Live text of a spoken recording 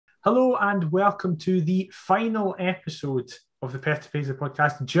Hello and welcome to the final episode of the Perth to Paisley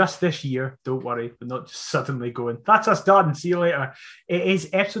podcast just this year. Don't worry, we're not just suddenly going, that's us done, see you later. It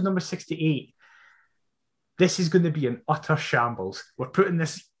is episode number 68. This is going to be an utter shambles. We're putting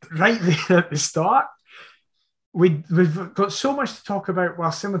this right there at the start. We've got so much to talk about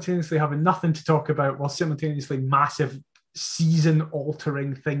while simultaneously having nothing to talk about, while simultaneously massive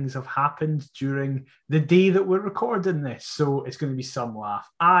season-altering things have happened during the day that we're recording this. So it's going to be some laugh.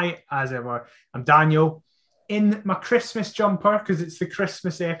 As ever, I'm Daniel in my Christmas jumper because it's the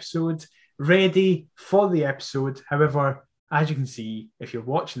Christmas episode, ready for the episode. However, as you can see, if you're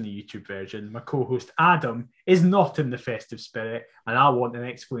watching the YouTube version, my co-host Adam is not in the festive spirit, and I want an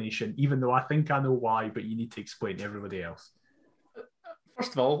explanation, even though I think I know why, but you need to explain to everybody else.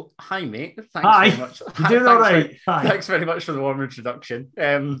 First of all, hi mate. Hi. Very much. You're doing all right. Thanks very much for the warm introduction.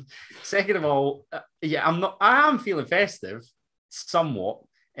 Second of all, I am feeling festive, somewhat.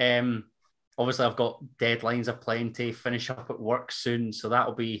 Obviously, I've got deadlines of plenty to finish up at work soon, so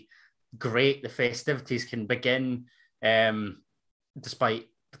that'll be great. The festivities can begin, despite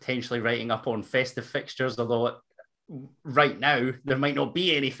potentially writing up on festive fixtures. Although right now there might not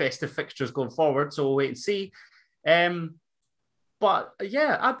be any festive fixtures going forward, so we'll wait and see. But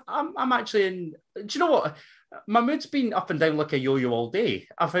yeah, I'm actually in. Do you know what? My mood's been up and down like a yo-yo all day.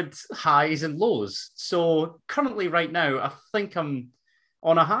 I've had highs and lows. So currently, right now, I think I'm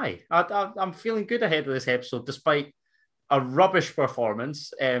on a high. I'm feeling good ahead of this episode, despite a rubbish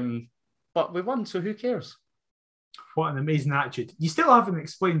performance. But we won, so who cares? What an amazing attitude. You still haven't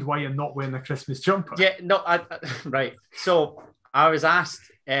explained why you're not wearing a Christmas jumper. Yeah, no, right. So I was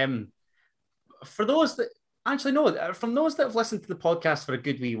asked, for those that. Actually, no, from those that have listened to the podcast for a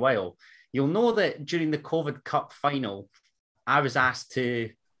good wee while, you'll know that during the COVID Cup final, I was asked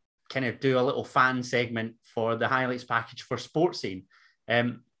to kind of do a little fan segment for the highlights package for Sportscene.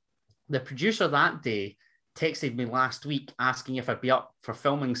 The producer that day texted me last week asking if I'd be up for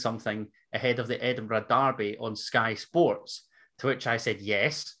filming something ahead of the Edinburgh Derby on Sky Sports, to which I said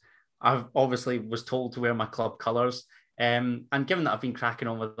yes. I obviously was told to wear my club colours. And given that I've been cracking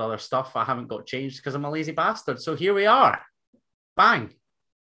on with other stuff, I haven't got changed because I'm a lazy bastard. So here we are. Bang.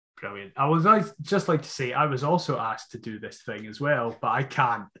 Brilliant. I would just like to say I was also asked to do this thing as well, but I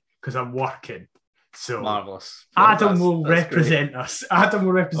can't because I'm working. So marvellous. Adam will represent us. Adam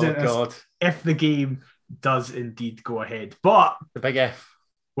will represent us God. If the game does indeed go ahead. But the big F.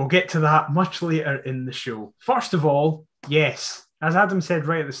 We'll get to that much later in the show. First of all, yes, as Adam said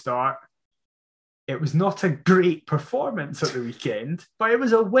right at the start, it was not a great performance at the weekend, but it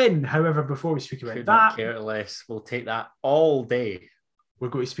was a win. However, before we speak about that, care less. We'll take that all day. We're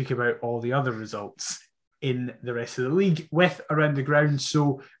going to speak about all the other results in the rest of the league with Around the Ground.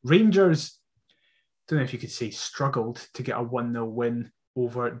 So Rangers, don't know if you could say struggled to get a 1-0 win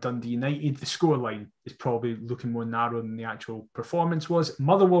over Dundee United. The scoreline is probably looking more narrow than the actual performance was.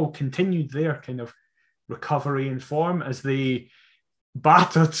 Motherwell continued their kind of recovery in form as they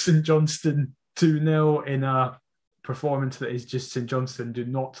battered St Johnstone 2-0 in a performance that is just St Johnstone do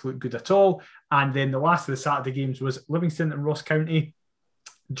not look good at all. And then the last of the Saturday games was Livingston and Ross County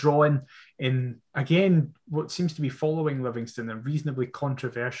drawing in, again, what seems to be following Livingston, a reasonably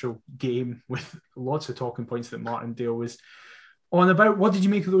controversial game with lots of talking points that Martindale was on about. What did you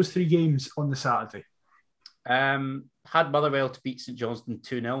make of those three games on the Saturday? Had Motherwell to beat St Johnstone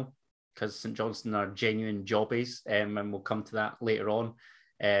 2-0 because St Johnstone are genuine jobbies, and we'll come to that later on.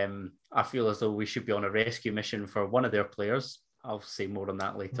 I feel as though we should be on a rescue mission for one of their players. I'll say more on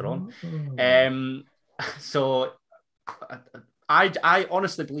that later on. So I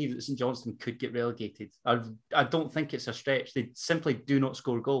honestly believe that St Johnstone could get relegated. I don't think it's a stretch. They simply do not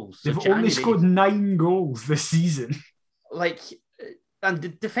score goals. They've only scored 9 goals this season.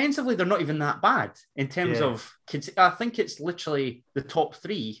 And defensively, they're not even that bad in terms of. I think it's literally the top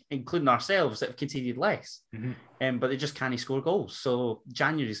 3, including ourselves, that have conceded less. Mm-hmm. But they just can't score goals. So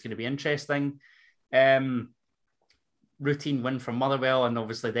January is going to be interesting. Routine win from Motherwell, and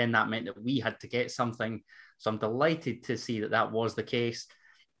obviously then that meant that we had to get something. So I'm delighted to see that was the case.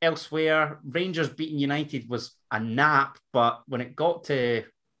 Elsewhere, Rangers beating United was a nap, but when it got to,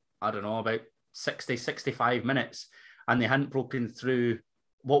 I don't know, about 60, 65 minutes, and they hadn't broken through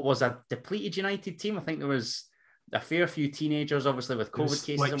what was a depleted United team. I think there was a fair few teenagers, obviously, with COVID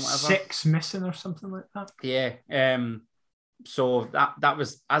cases and whatever. 6 missing or something like that. Yeah. So that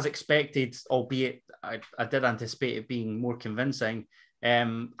was as expected, albeit I did anticipate it being more convincing.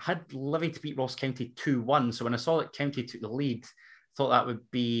 Had Livy to beat Ross County 2-1. So when I saw that County took the lead, thought that would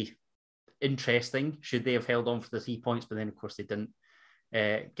be interesting should they have held on for the 3 points, but then of course they didn't,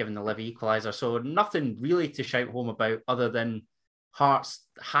 given the Livy equaliser. So nothing really to shout home about other than Hearts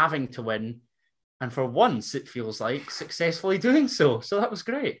having to win, and for once it feels like successfully doing so. So that was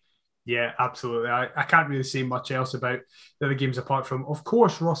great. Yeah, absolutely. I can't really say much else about the other games apart from, of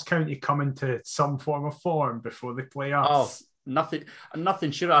course, Ross County coming to some form of form before they play us.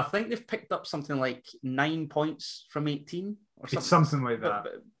 Nothing sure. I think they've picked up something like 9 points from 18 or something. It's something like that.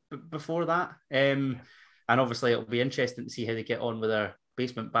 Before that. And obviously it'll be interesting to see how they get on with their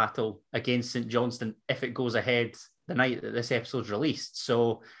basement battle against St Johnstone if it goes ahead the night that this episode's released.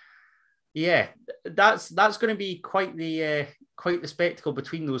 So yeah, that's going to be quite the spectacle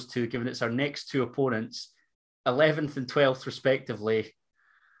between those two, given it's our next two opponents, 11th and 12th respectively.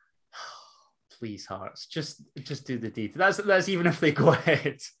 Please, Hearts, just do the deed. That's even if they go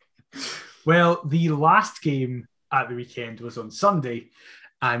ahead. Well, the last game at the weekend was on Sunday,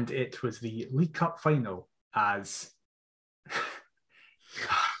 and it was the League Cup final as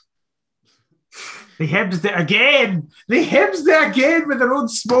the Hibs did again. The Hibs did again with their own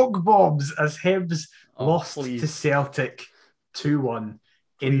smoke bombs as Hibs lost to Celtic 2-1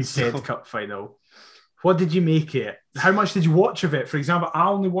 in said cup final. What did you make it? How much did you watch of it? For example, I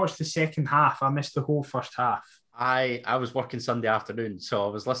only watched the second half. I missed the whole first half. I was working Sunday afternoon, so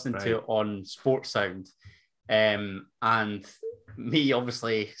I was listening to it on Sports Sound. And me,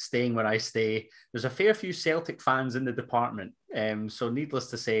 obviously, staying where I stay, there's a fair few Celtic fans in the department. So needless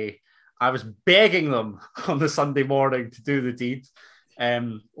to say, I was begging them on the Sunday morning to do the deed.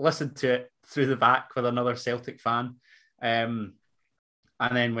 Listened to it through the back with another Celtic fan. And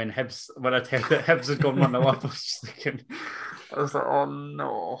then when I heard that Hibs had gone 1-0 up, I was like, oh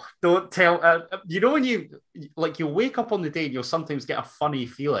no, don't tell. When you wake up on the day and you'll sometimes get a funny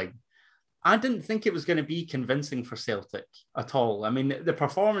feeling. I didn't think it was going to be convincing for Celtic at all. I mean, the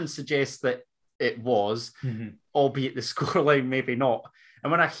performance suggests that it was, albeit the scoreline maybe not. And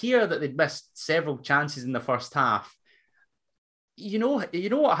when I hear that they'd missed several chances in the first half, you know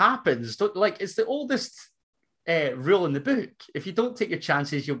what happens. It's the oldest rule in the book. If you don't take your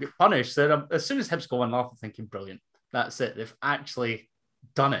chances, you'll get punished. So as soon as Hibs go 1-0, I'm thinking, brilliant. That's it. They've actually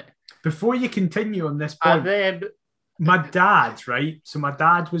done it. Before you continue on this point, and then my dad, right? So my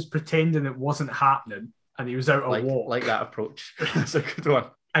dad was pretending it wasn't happening, and he was out a walk. Like that approach. That's a good one.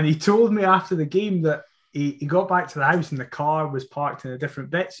 And he told me after the game that he got back to the house and the car was parked in a different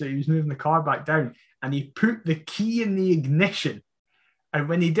bit, so he was moving the car back down, and he put the key in the ignition. And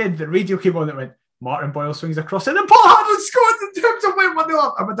when he did, the radio came on that went, Martin Boyle swings across it, and Paul Hadley scored the Hibs and went 1-0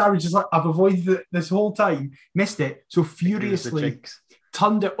 up. And my dad was just like, I've avoided it this whole time, missed it, so furiously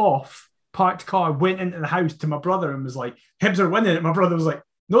turned it off, parked car, went into the house to my brother and was like, Hibs are winning it. My brother was like,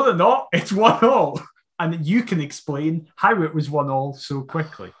 no, they're not. It's 1-0. And you can explain how it was 1-0 so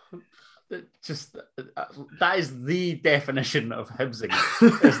quickly. Just that is the definition of Hibsing,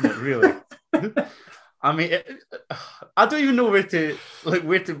 isn't it? Really? I mean, I don't even know where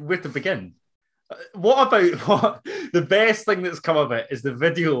to begin. What about the best thing that's come of it is the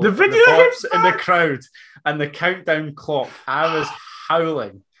video of the in the crowd and the countdown clock. I was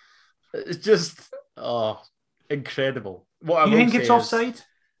howling. It's just incredible. What you think it's offside?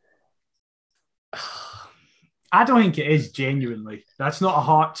 I don't think it is genuinely. That's not a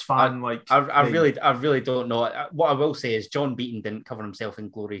Hearts fan. I really don't know. What I will say is John Beaton didn't cover himself in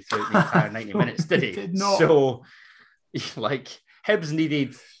glory throughout the entire 90 minutes, did he? Did not. So, Hibs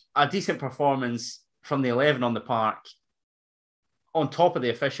needed a decent performance from the 11 on the park, on top of the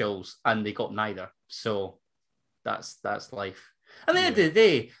officials, and they got neither. So, that's life. And at the end of the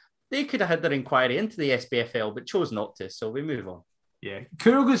day, they could have had their inquiry into the SPFL, but chose not to. So we move on. Yeah,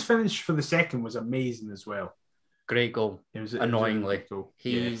 Kuroga's finish for the second was amazing as well. Great goal. Annoyingly.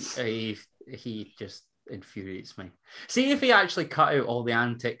 He just infuriates me. See, if he actually cut out all the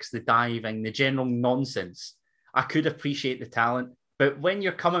antics, the diving, the general nonsense, I could appreciate the talent. But when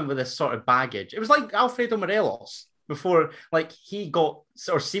you're coming with this sort of baggage, it was like Alfredo Morelos before, he got,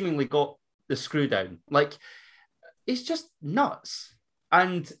 or seemingly got the screw down. It's just nuts.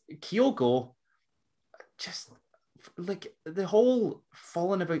 And Kyogo, just the whole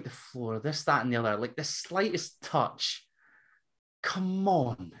falling about the floor, this, that, and the other, the slightest touch. Come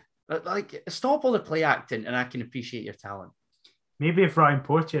on. Stop all the play acting and I can appreciate your talent. Maybe if Ryan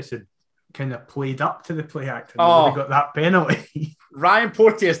Porteous had kind of played up to the play acting, they would have got that penalty. Ryan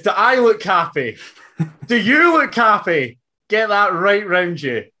Porteous, do I look happy? Do you look happy? Get that right round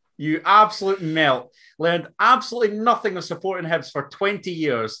you. You absolute melt. Learned absolutely nothing of supporting Hibs for 20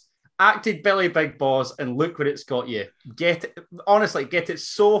 years. Acted Billy Big Boss, and look where it's got you. Get it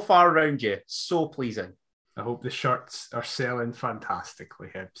so far around you. So pleasing. I hope the shirts are selling fantastically,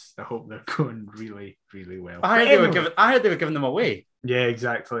 Hibs. I hope they're going really, really well. I heard they were giving them away. Yeah,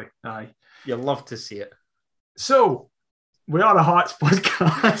 exactly. Aye. You love to see it. So, We are a Hearts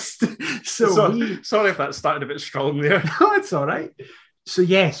podcast. Sorry if that started a bit strong there. No, it's all right. So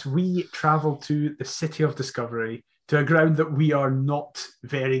yes, we travelled to the city of Discovery, to a ground that we are not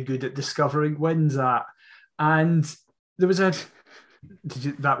very good at discovering wins at. And there was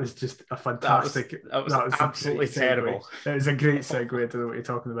that was just a fantastic... That was absolutely terrible. It was a great segue to what you're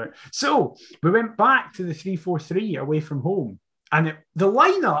talking about. So we went back to the 3-4-3 away from home. And the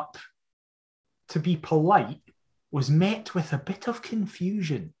lineup, to be polite, was met with a bit of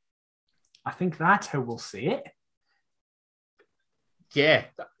confusion. I think that's how we'll say it. Yeah,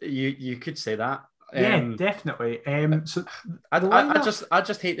 you could say that. Yeah, definitely. So I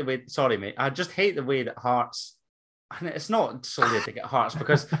just hate the way. Sorry, mate. I just hate the way that Hearts. And it's not solely to get Hearts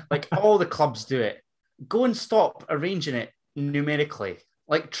because like all the clubs do it. Go and stop arranging it numerically.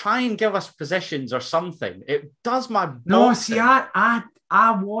 Like try and give us positions or something. It does my no. See, I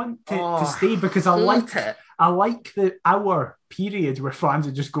want it to stay because I like it. I like the hour period where fans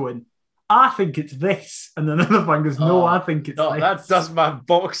are just going, I think it's this. And then another fan goes, no, I think it's this. That does my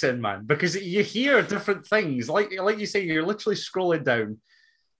boxing, man. Because you hear different things. Like you say, you're literally scrolling down.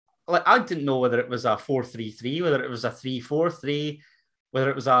 Like I didn't know whether it was a 4-3-3, whether it was a 3-4-3,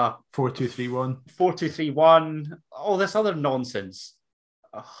 whether it was a 4-2-3-1. 4-2-3-1, all this other nonsense.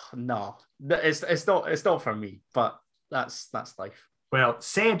 Oh, no. It's not for me, but that's life. Well,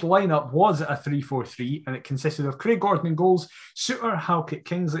 said lineup was a 3-4-3, and it consisted of Craig Gordon in goals, Souttar, Halkett,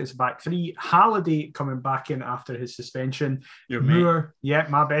 Kingsley as back three, Halliday coming back in after his suspension, Moore,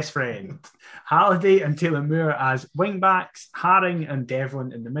 my best friend, Halliday and Taylor Moore as wing backs, Haring and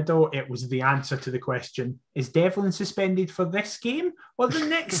Devlin in the middle. It was the answer to the question: is Devlin suspended for this game or the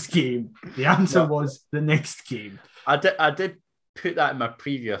next game? The answer was the next game. I did put that in my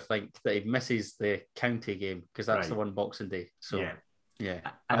preview. I think that he misses the county game because that's the one Boxing Day. So. Yeah,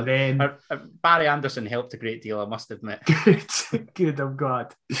 and then Barry Anderson helped a great deal, I must admit. Good, I'm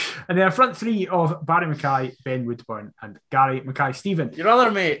glad. And then a front three of Barry Mackay, Ben Woodburn, and Gary Mackay-Stephen. Your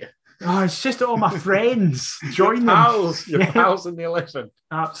other mate. Oh, it's just all my friends. Join pals, them. Your pals in the 11.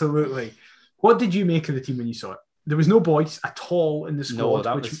 Absolutely. What did you make of the team when you saw it? There was no boys at all in the squad,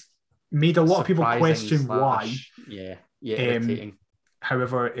 which made a lot of people question why. Yeah, irritating.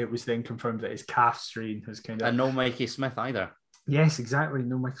 However, it was then confirmed that his calf strain has kind of... And no Mikey Smith either. Yes, exactly.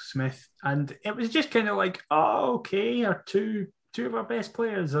 No Michael Smith. And it was just kind of like, oh, okay, our two of our best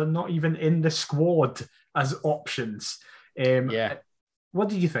players are not even in the squad as options. What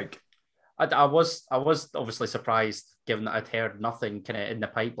did you think? I was obviously surprised, given that I'd heard nothing kind of in the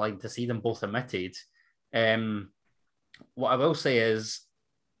pipeline to see them both omitted. What I will say is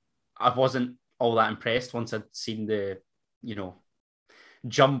I wasn't all that impressed once I'd seen the,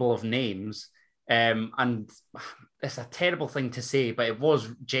 jumble of names. And it's a terrible thing to say, but it was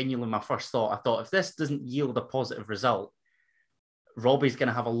genuinely my first thought. I thought, if this doesn't yield a positive result, Robbie's going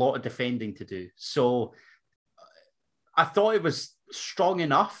to have a lot of defending to do. So I thought it was strong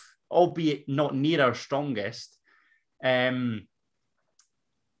enough, albeit not near our strongest. My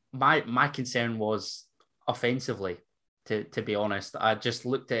concern was offensively, to be honest. I just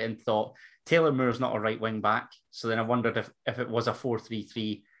looked at it and thought, Taylor Moore's not a right wing back. So then I wondered if it was a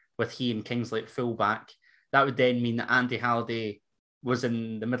 4-3-3 with he and Kingsley at fullback, that would then mean that Andy Halliday was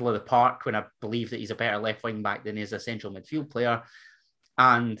in the middle of the park when I believe that he's a better left wing back than he is a central midfield player,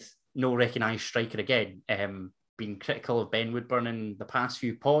 and no recognised striker again. Being critical of Ben Woodburn in the past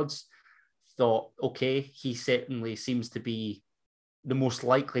few pods, thought, okay, he certainly seems to be the most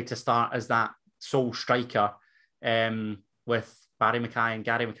likely to start as that sole striker, with Barry Mackay and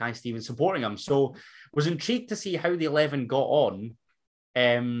Gary Mackay-Stephen supporting him. So was intrigued to see how the 11 got on.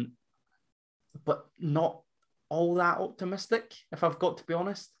 But not all that optimistic, if I've got to be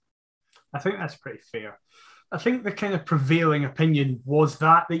honest. I think that's pretty fair. I think the kind of prevailing opinion was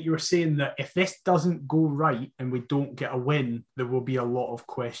that you were saying that if this doesn't go right and we don't get a win, there will be a lot of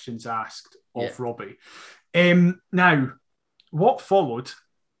questions asked of Robbie. Now, what followed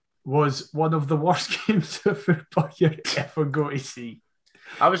was one of the worst games of football you're ever going to see.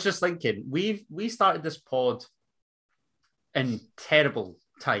 I was just thinking, we started this pod in terrible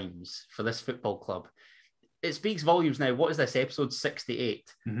times for this football club. It speaks volumes now. What is this, episode 68?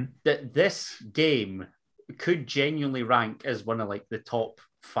 Mm-hmm. That this game could genuinely rank as one of like the top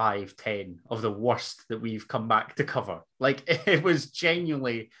 5-10 of the worst that we've come back to cover. Like it was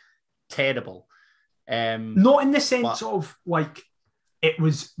genuinely terrible. Not in the sense of like it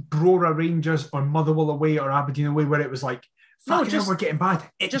was Brora Rangers or Motherwell away or Aberdeen away where it was like, we're getting bad.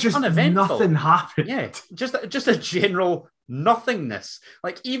 It just uneventful. Nothing happened. Yeah, just a general nothingness.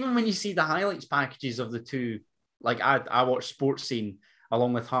 Like even when you see the highlights packages of the two, like I watch Sports Scene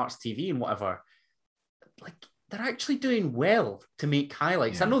along with Hearts TV and whatever, like they're actually doing well to make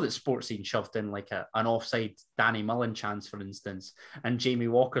highlights. Yeah. I know that Sports Scene shoved in like an offside Danny Mullen chance, for instance, and Jamie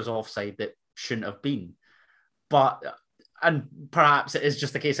Walker's offside that shouldn't have been. But, and perhaps it is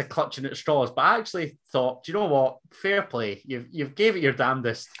just a case of clutching at straws, but I actually thought, do you know what? Fair play. You've gave it your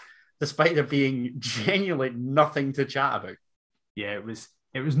damnedest, despite there being genuinely nothing to chat about. Yeah, it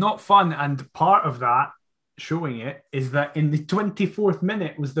was not fun. And part of that, showing it, is that in the 24th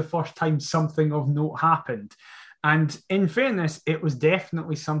minute was the first time something of note happened. And in fairness, it was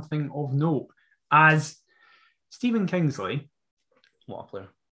definitely something of note, as Stephen Kingsley, What a player.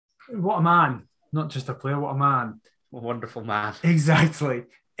 what a man. Not just a player, what a man. A wonderful man. Exactly.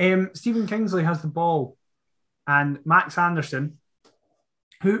 Stephen Kingsley has the ball, and Max Anderson,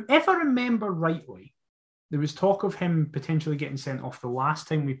 who, if I remember rightly, there was talk of him potentially getting sent off the last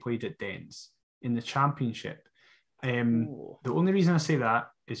time we played at Dens in the Championship. The only reason I say that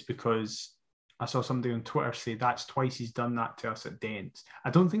is because I saw somebody on Twitter say that's twice he's done that to us at Dens. I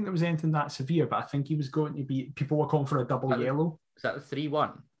don't think there was anything that severe, but I think he was going to be... People were calling for a double yellow. Is that the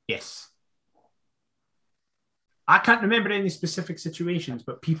 3-1? Yes. I can't remember any specific situations,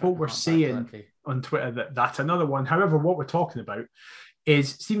 but people were saying on Twitter that that's another one. However, what we're talking about is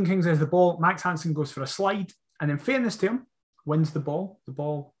Stephen Kingsley has the ball, Max Hansen goes for a slide, and in fairness to him, wins the ball. The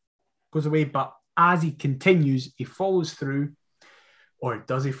ball goes away, but as he continues, he follows through, or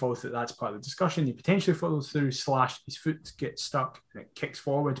does he follow through? That's part of the discussion. He potentially follows through, / his foot gets stuck, and it kicks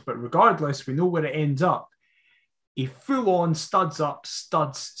forward. But regardless, we know where it ends up. He full-on studs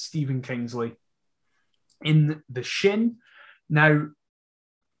Stephen Kingsley in the shin. Now,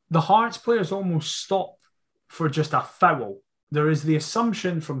 the Hearts players almost stop for just a foul. There is the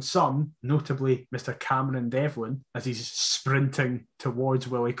assumption from some, notably Mr. Cameron Devlin, as he's sprinting towards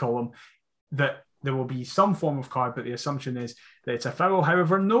Willie Collum, that there will be some form of card, but the assumption is that it's a foul.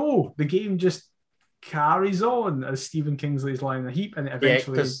 However, no, the game just carries on as Stephen Kingsley is lying in a heap, and it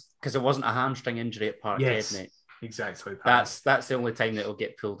eventually... Yeah, because it wasn't a hamstring injury at Parkhead, yes, mate. Exactly. That's the only time that it'll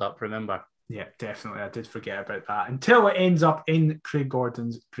get pulled up, remember? Yeah, definitely. I did forget about that until it ends up in Craig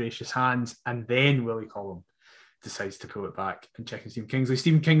Gordon's gracious hands, and then Willie Collum decides to pull it back and check in Stephen Kingsley.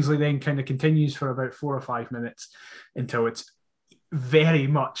 Stephen Kingsley then kind of continues for about 4 or 5 minutes until it's very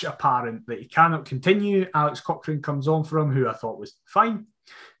much apparent that he cannot continue. Alex Cochrane comes on for him, who I thought was fine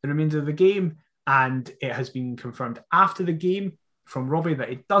the remainder of the game, and it has been confirmed after the game from Robbie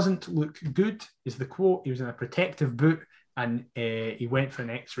that it doesn't look good, is the quote. He was in a protective boot and he went for an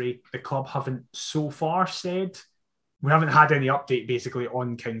x-ray. The club haven't so far said. We haven't had any update basically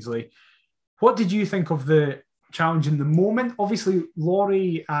on Kingsley. What did you think of the challenge in the moment? Obviously,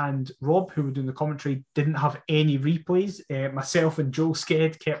 Laurie and Rob, who were doing the commentary, didn't have any replays. Myself and Joel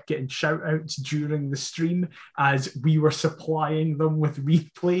Sked kept getting shout-outs during the stream as we were supplying them with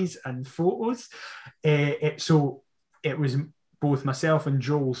replays and photos. So it was both myself and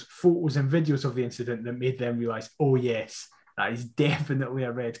Joel's photos and videos of the incident that made them realise, oh yes, that is definitely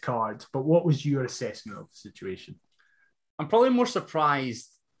a red card. But what was your assessment of the situation? I'm probably more surprised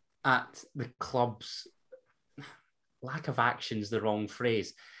at the club's lack of action is the wrong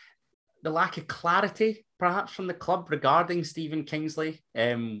phrase. The lack of clarity, perhaps, from the club regarding Stephen Kingsley,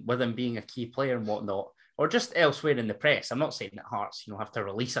 with him being a key player and whatnot, or just elsewhere in the press. I'm not saying that Hearts, have to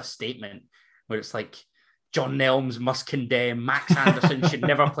release a statement where it's like, John Nelms must condemn, Max Anderson should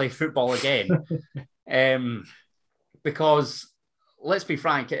never play football again. Because, let's be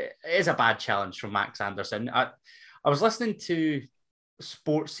frank, it is a bad challenge from Max Anderson. I was listening to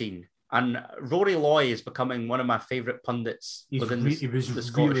Sports Scene, and Rory Loy is becoming one of my favourite pundits within the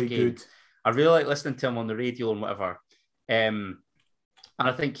Scottish really game. Good. I really like listening to him on the radio and whatever. And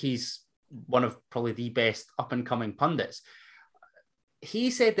I think he's one of probably the best up-and-coming pundits.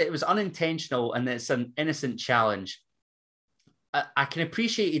 He said that it was unintentional and that it's an innocent challenge. I can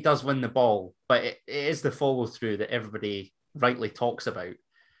appreciate he does win the ball, but it is the follow-through that everybody rightly talks about.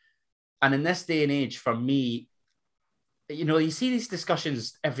 And in this day and age, for me, you see these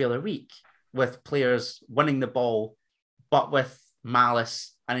discussions every other week with players winning the ball, but with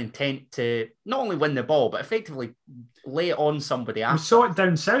malice and intent to not only win the ball, but effectively lay it on somebody after. We saw it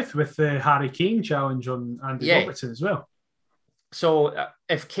down south with the Harry Kane challenge on Andy Robertson as well. So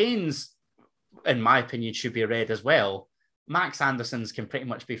if Kane's, in my opinion, should be red as well, Max Anderson's can pretty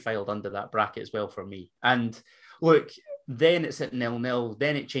much be filed under that bracket as well for me. And look, then it's at 0-0,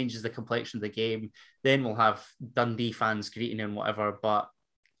 then it changes the complexion of the game, then we'll have Dundee fans greeting and whatever, but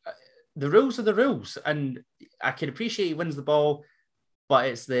the rules are the rules, and I can appreciate he wins the ball, but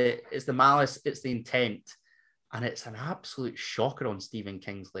it's the malice, it's the intent, and it's an absolute shocker on Stephen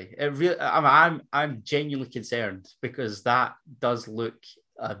Kingsley. It really, I'm genuinely concerned because that does look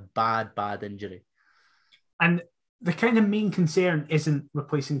a bad injury. And the kind of main concern isn't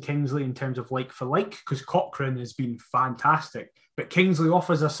replacing Kingsley in terms of like for like, because Cochrane has been fantastic, but Kingsley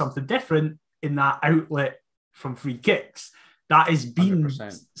offers us something different in that outlet from free kicks. That has been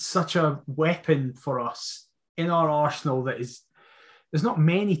 100%. such a weapon for us in our arsenal that is, there's not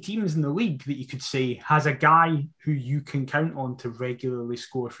many teams in the league that you could say has a guy who you can count on to regularly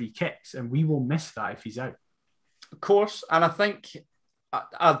score free kicks, and we will miss that if he's out. Of course, and I think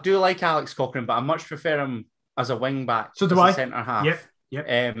I do like Alex Cochrane, but I much prefer him as a wing back. So do I. Centre half.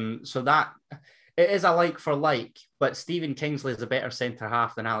 Yep. So that it is a like for like, but Stephen Kingsley is a better centre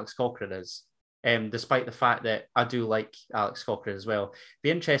half than Alex Cochrane is. Despite the fact that I do like Alex Cochrane as well.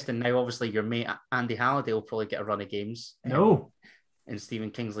 Be interesting now, obviously, your mate Andy Halliday will probably get a run of games. No. In Stephen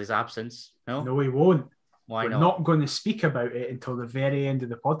Kingsley's absence. No, he won't. Why We're not? going to speak about it until the very end of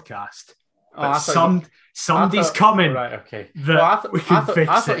the podcast. Oh, but somebody's coming. Right, okay. I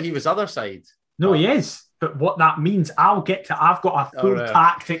thought he was other side. No, he is. But what that means, I've got a full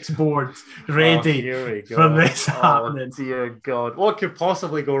tactics board ready for this happening. Dear God. What could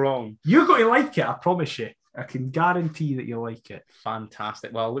possibly go wrong? You're going to like it, I promise you. I can guarantee that you'll like it.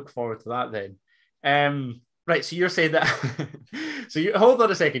 Fantastic. Well, I look forward to that then. Right, so you're saying that... hold on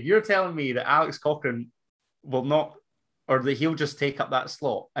a second. You're telling me that Alex Cochrane will not... Or that he'll just take up that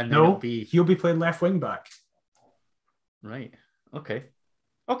slot and then he'll be playing left wing back. Right. Okay.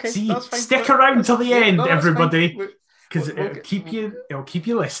 Okay, see, that's fine. Stick around till the end, everybody, because it'll keep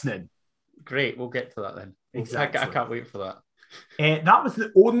you listening. Great, we'll get to that then. Exactly. I can't wait for that. That was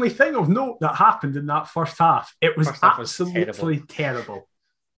the only thing of note that happened in that first half. It was absolutely terrible.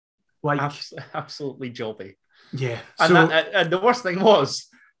 Like absolutely jobby. Yeah. And the worst thing was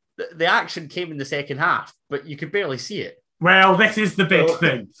the action came in the second half, but you could barely see it. Well, this is the big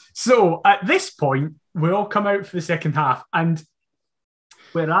thing. So at this point, we all come out for the second half, and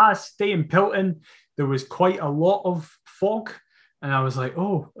whereas stay in Pilton, there was quite a lot of fog, and I was like,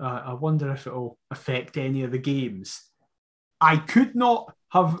 I wonder if it'll affect any of the games. I could not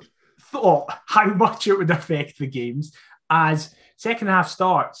have thought how much it would affect the games as second half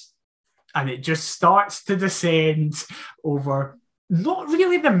starts, and it just starts to descend over not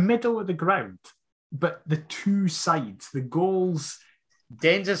really the middle of the ground, but the two sides, the goals.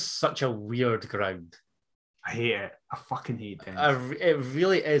 Dens is such a weird ground. I hate it. I fucking hate Dens. It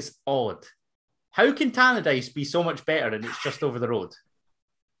really is odd. How can Tannadice be so much better and it's just over the road?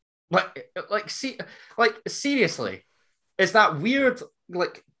 Seriously, is that weird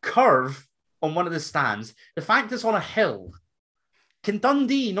curve on one of the stands? The fact it's on a hill. Can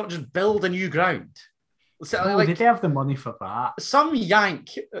Dundee not just build a new ground? So, did they have the money for that? Some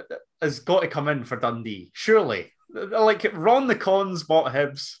yank has got to come in for Dundee, surely. Ron the Cons bought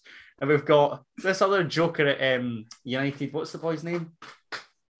Hibs, and we've got this other joker at United. What's the boy's name?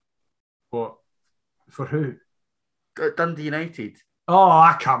 What? For who? Dundee United. Oh,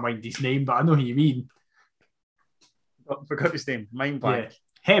 I can't mind his name, but I know who you mean. Forgot his name. Mind blank.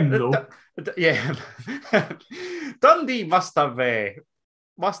 Yeah. Him, though. Yeah. Dundee must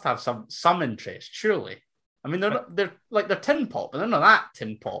have some interest, surely. I mean, they're tin pot, but they're not that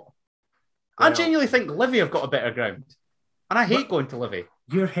tin pot. Well, I genuinely think Livy have got a better ground, and I hate going to Livy.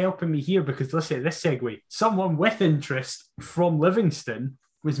 You're helping me here because listen, this segue. Someone with interest from Livingston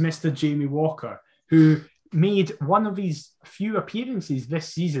was Mr. Jamie Walker, who made one of his few appearances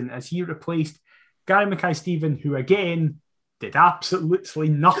this season as he replaced Gary Mackay-Steven, who again did absolutely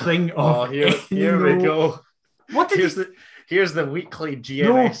nothing. Here we go. What did here's the weekly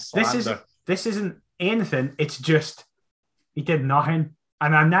GMS. No, this isn't anything. It's just he did nothing,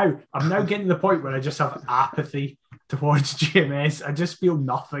 and I'm now getting to the point where I just have apathy towards GMS. I just feel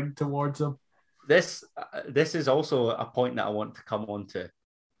nothing towards them. This is also a point that I want to come on to,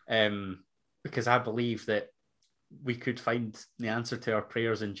 because I believe that we could find the answer to our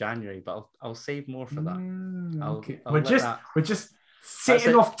prayers in January, but I'll save more for that. Okay. We're just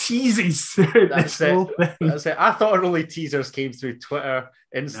setting off teases. That's it. I thought our only teasers came through Twitter,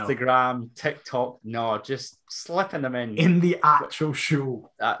 Instagram, TikTok. No, just slipping them in the actual show.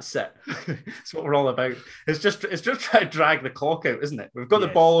 That's it. That's what we're all about. It's just trying to drag the clock out, isn't it? We've got the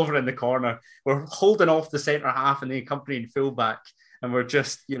ball over in the corner. We're holding off the centre half and the accompanying fullback, and we're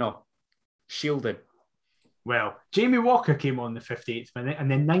just shielded. Well, Jamie Walker came on the 58th minute, and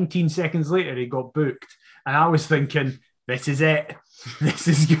then 19 seconds later he got booked, and I was thinking, this is it. This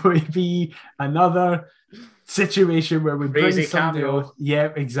is going to be another situation where we bring somebody else. Yeah,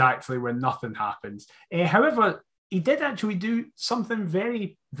 exactly, where nothing happens. However, he did actually do something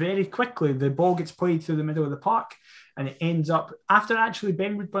very, very quickly. The ball gets played through the middle of the park, and it ends up, after actually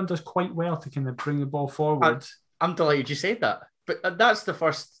Ben Woodburn does quite well to kind of bring the ball forward. I'm delighted you said that. But that's the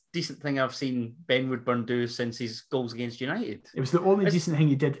first decent thing I've seen Ben Woodburn do since his goals against United. It was the only decent thing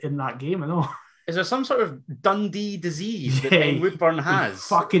he did in that game, I know. Is there some sort of Dundee disease that Ben Woodburn has? He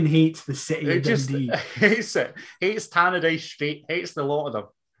fucking hates the city of Dundee. Hates it. Hates Tannadice Street. Hates the lot of them.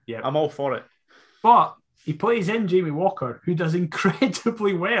 Yeah, I'm all for it. But he plays in Jamie Walker, who does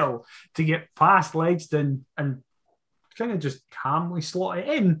incredibly well to get past Legston and kind of just calmly slot it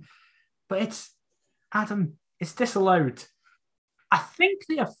in. But it's, Adam, it's disallowed. I think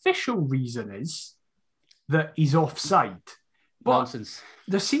the official reason is that he's offside. But nonsense.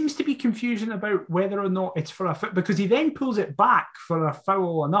 There seems to be confusion about whether or not it's for a foul, because he then pulls it back for a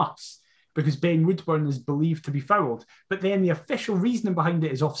foul on us because Ben Woodburn is believed to be fouled. But then the official reasoning behind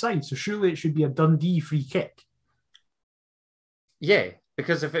it is offside. So surely it should be a Dundee free kick. Yeah,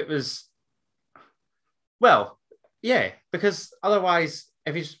 because if it was... Well, yeah, because otherwise,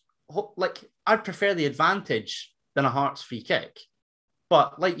 if he's... Like, I'd prefer the advantage than a Hearts free kick.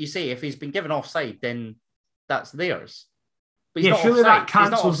 But like you say, if he's been given offside, then that's theirs. But yeah, surely offside. That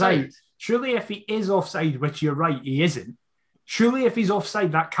cancels out. Surely if he is offside, which you're right, he isn't. Surely if he's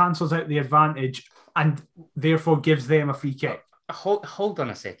offside, that cancels out the advantage and therefore gives them a free kick. Hold on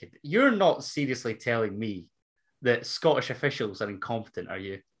a second. You're not seriously telling me that Scottish officials are incompetent, are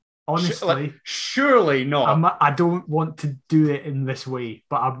you? Honestly, surely not. I don't want to do it in this way,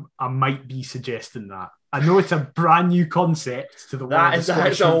 but I might be suggesting that. I know it's a brand new concept to the world.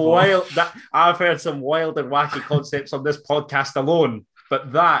 That's a wild. I've heard some wild and wacky concepts on this podcast alone,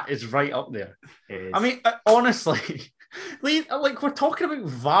 but that is right up there. I mean, honestly, like we're talking about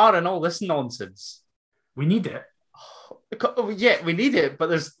VAR and all this nonsense. We need it. Yeah, we need it, but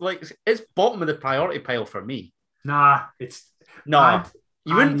there's it's bottom of the priority pile for me. Nah, it's no.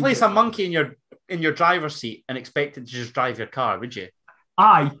 You wouldn't place a monkey in your driver's seat and expect it to just drive your car, would you?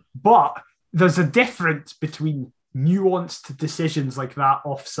 Aye, but there's a difference between nuanced decisions like that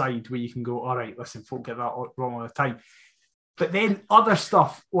offside where you can go, all right, listen, folk get that wrong all the time. But then other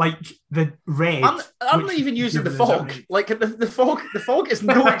stuff like the red. I'm not even using the fog. Like the fog is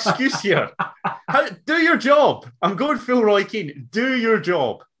no excuse here. Do your job. I'm going full Roy Keane. Do your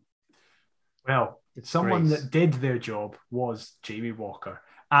job. Well, someone that did their job was Jamie Walker.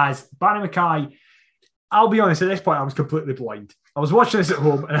 As Barry Mackay, I'll be honest, at this point I was completely blind. I was watching this at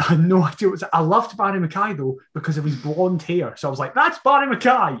home and I had no idea what it was. I loved Barry Mackay though because of his blonde hair. So I was like, that's Barry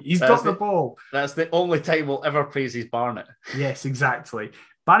Mackay. He's got the ball. That's the only time we'll ever praise his Barnett. Yes, exactly.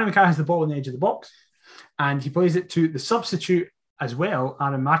 Barry Mackay has the ball on the edge of the box and he plays it to the substitute as well,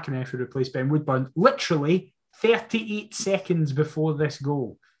 Aaron McInnes, who replaced Ben Woodburn, literally 38 seconds before this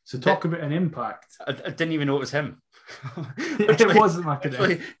goal. So talk about an impact. I didn't even know it was him. It wasn't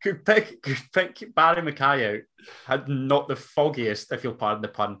McInnes. Could pick Barry Mackay out. Had not the foggiest, if you'll pardon the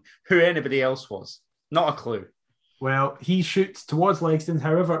pun, who anybody else was. Not a clue. Well, he shoots towards Legston.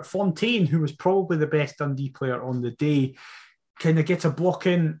 However, Fontaine, who was probably the best Dundee player on the day, kind of gets a block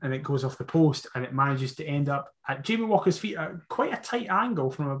in and it goes off the post and it manages to end up at Jamie Walker's feet at quite a tight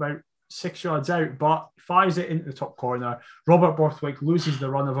angle from about 6 yards out, but fires it into the top corner. Robert Borthwick loses the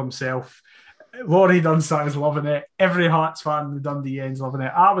run of himself. Laurie Dunstan is loving it. Every Hearts fan in the Dundee end's loving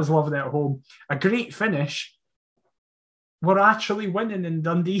it. I was loving it at home. A great finish. We're actually winning in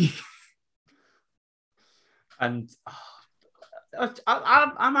Dundee. And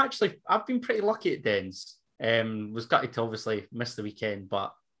I've been pretty lucky at Dens. Was gutted to obviously miss the weekend,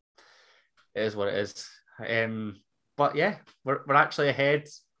 but it is what it is. But yeah, we're actually ahead.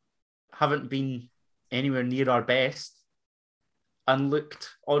 Haven't been anywhere near our best and looked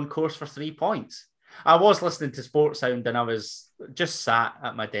on course for 3 points. I was listening to Sports Sound and I was just sat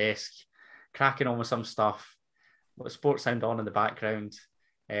at my desk cracking on with some stuff with Sports Sound on in the background,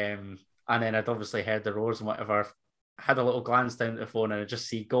 and then I'd obviously heard the roars and whatever. Had a little glance down at the phone and I just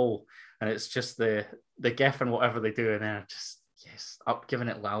see goal and it's just the gif and whatever they do and then I just up giving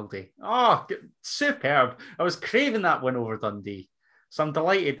it loudly. Oh, superb. I was craving that win over Dundee. So I'm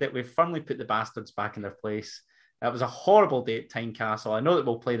delighted that we've firmly put the bastards back in their place. That was a horrible day at Tynecastle. I know that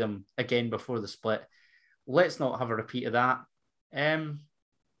we'll play them again before the split. Let's not have a repeat of that. And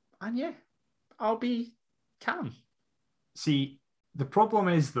yeah, I'll be calm. See, the problem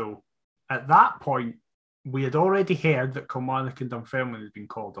is though, at that point, we had already heard that Kilmarnock and Dunfermline had been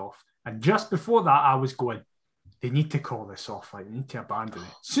called off. And just before that, I was going, they need to call this off. Like, they need to abandon it.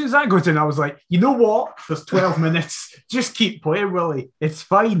 As soon as I got in, I was like, you know what? There's 12 minutes. Just keep playing, Willie. It's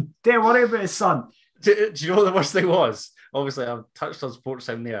fine. Don't worry about his son. Do you know what the worst thing was? Obviously, I've touched on Sports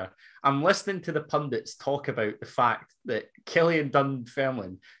Sound there. I'm listening to the pundits talk about the fact that Killie and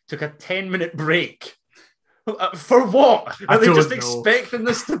Dunfermline took a 10-minute break. For what? Are they just expecting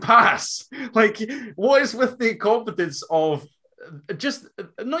this to pass? Like, what is with the incompetence of just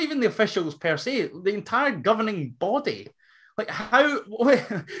not even the officials per se, the entire governing body. Like,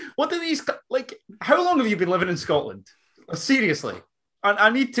 what do these, like, how long have you been living in Scotland? Seriously. I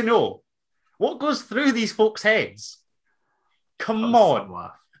need to know what goes through these folks' heads. Come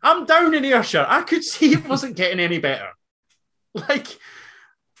on. I'm down in Ayrshire. I could see it wasn't getting any better. Like,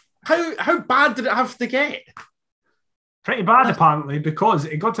 how bad did it have to get? Pretty bad, apparently, because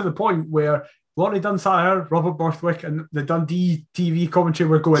it got to the point where Laurie Dunsire, Robert Borthwick, and the Dundee TV commentary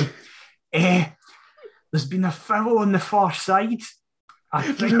were going, there's been a foul on the far side. I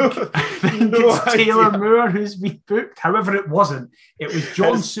think it's Taylor Moore who's been booked. However, it wasn't. It was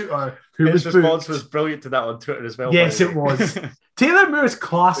John Suter who was booked. His response was brilliant to that on Twitter as well. Yes, it was. Taylor Moore's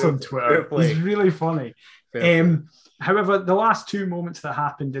class on Twitter is really funny. However, the last two moments that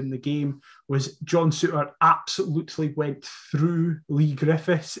happened in the game was John Suter absolutely went through Lee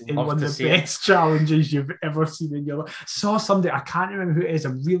Griffiths in one of the best challenges you've ever seen in your life. I saw somebody, I can't remember who it is,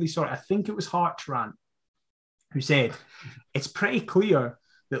 I'm really sorry. I think it was Hartrand, who said, it's pretty clear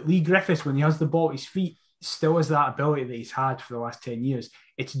that Lee Griffiths, when he has the ball at his feet, still has that ability that he's had for the last 10 years.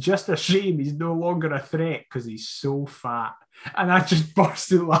 It's just a shame he's no longer a threat because he's so fat. And I just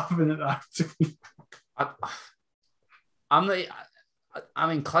bursted laughing at that tweet. I'm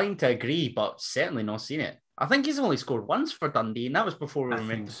inclined to agree, but certainly not seen it. I think he's only scored once for Dundee, and that was before we were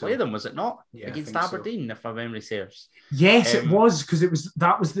meant to play them, was it not? Yeah, against Aberdeen, if my memory serves. Yes, it was, because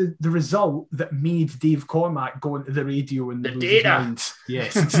that was the result that made Dave Cormack go into the radio and the data.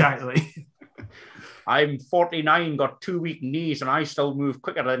 Yes, exactly. I'm 49, got 2 weak knees, and I still move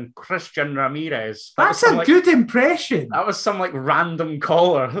quicker than Christian Ramirez. That's a good impression. That was some random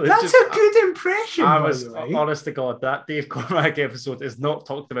caller. That's a good impression. I was honest to God, that Dave Cormack episode is not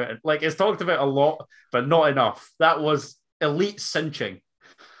talked about. Like, it's talked about a lot, but not enough. That was elite cinching.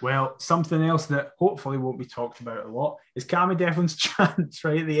 Well, something else that hopefully won't be talked about a lot is Cammy Devlin's chance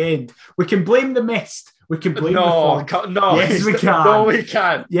right at the end. We can blame the mist. We can blame the fog. No, yes, we can. No, we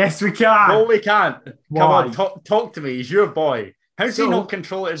can't. Yes, we can. No, we can't. Why? Come on, talk to me. He's your boy. How does he not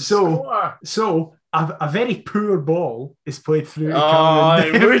control it? So a very poor ball is played through.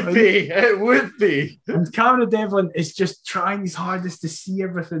 It would be. It would be. And Cameron Devlin is just trying his hardest to see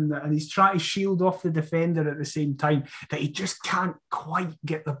everything, and he's trying to shield off the defender at the same time that he just can't quite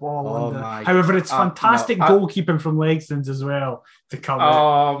get the ball under. However, it's fantastic goalkeeping from Legstons as well to come.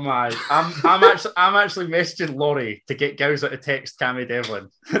 Oh my! I'm actually messaging Laurie to get Gowser to text Cammy Devlin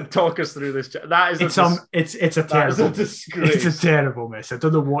and talk us through this. That is it's a terrible disgrace. It's a terrible mess. I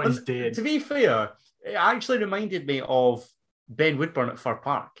don't know what he's doing. To be fair, it actually reminded me of Ben Woodburn at Fir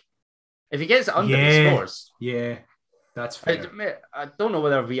Park. If he gets it under, he scores. Yeah, that's fair. I don't know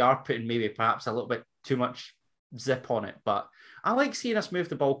whether we are putting maybe perhaps a little bit too much zip on it, but I like seeing us move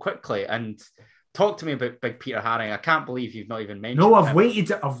the ball quickly. And talk to me about Big Peter Haring. I can't believe you've not even mentioned him. I've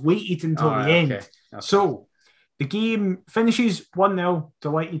waited until the end. Okay. So the game finishes 1-0.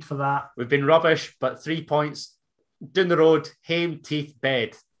 Delighted for that. We've been rubbish, but 3 points. Down the road, hame, teeth,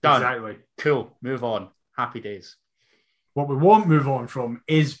 bed. Done. Exactly. Cool. Move on. Happy days. What we won't move on from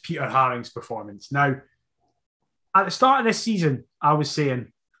is Peter Haring's performance. Now, at the start of this season, I was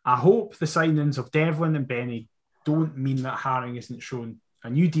saying, I hope the signings of Devlin and Benny don't mean that Haring isn't shown a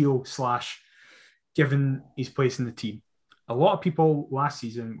new deal / given his place in the team. A lot of people last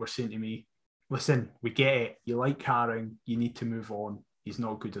season were saying to me, listen, we get it. You like Haring. You need to move on. He's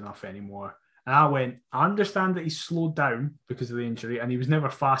not good enough anymore. And I went, I understand that he's slowed down because of the injury and he was never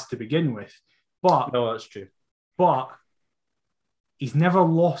fast to begin with. But no, that's true. But he's never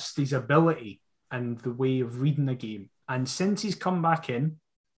lost his ability and the way of reading the game. And since he's come back in,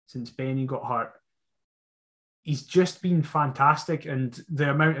 since Benny got hurt, he's just been fantastic. And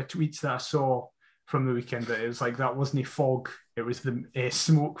the amount of tweets that I saw from the weekend, that it was like, that wasn't a fog, it was the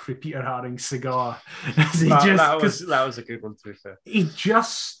smoke for Peter Haring's cigar. that was a good one, to be fair. He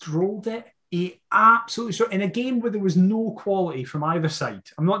just strolled it. He absolutely so in a game where there was no quality from either side.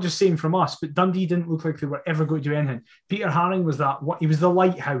 I'm not just saying from us, but Dundee didn't look like they were ever going to do anything. Peter Haring was he was the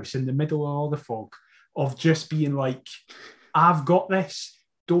lighthouse in the middle of all the fog of just being like, I've got this,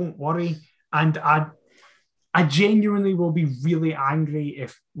 don't worry. And I genuinely will be really angry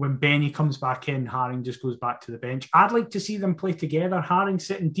if when Benny comes back in, Haring just goes back to the bench. I'd like to see them play together, Haring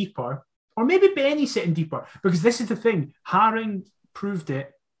sitting deeper, or maybe Benny sitting deeper, because this is the thing. Haring proved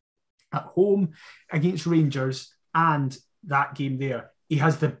it at home against Rangers and that game there. He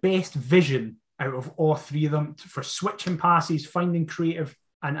has the best vision out of all three of them for switching passes, finding creative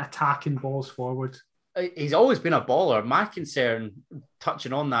and attacking balls forward. He's always been a baller. My concern,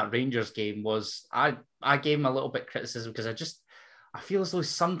 touching on that Rangers game, was I gave him a little bit of criticism because I feel as though he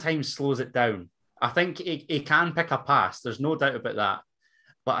sometimes slows it down. I think he can pick a pass. There's no doubt about that.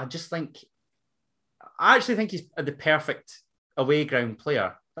 But I actually think he's the perfect away ground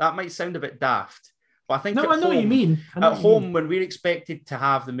player. That might sound a bit daft, but I think I know what you mean. At home, when we're expected to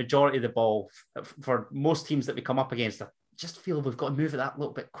have the majority of the ball for most teams that we come up against, I just feel we've got to move it that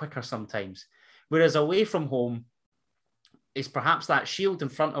little bit quicker sometimes. Whereas away from home, it's perhaps that shield in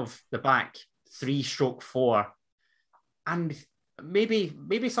front of the back 3/4, and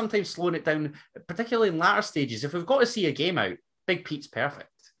maybe sometimes slowing it down, particularly in latter stages. If we've got to see a game out, Big Pete's perfect.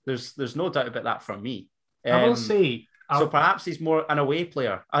 There's no doubt about that from me. I will say. So perhaps he's more an away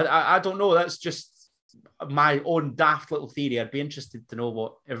player. I don't know. That's just my own daft little theory. I'd be interested to know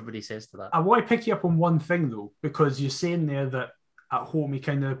what everybody says to that. I want to pick you up on one thing, though, because you're saying there that at home he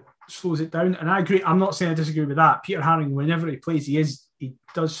kind of slows it down. And I agree. I'm not saying I disagree with that. Peter Haring, whenever he plays, he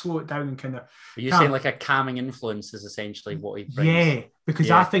does slow it down and kind of... You're saying like a calming influence is essentially what he brings. Yeah,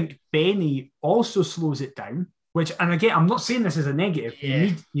 because I think Benny also slows it down, which, and again, I'm not saying this is a negative.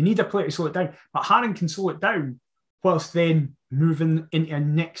 Yeah. You need a player to slow it down, but Haring can slow it down whilst then moving into a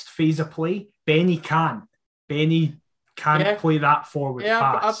next phase of play. Benny can. Benny can play that forward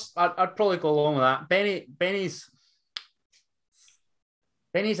pass. I'd probably go along with that.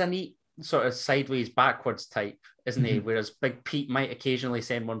 Benny's a neat sort of sideways backwards type, isn't he? Whereas Big Pete might occasionally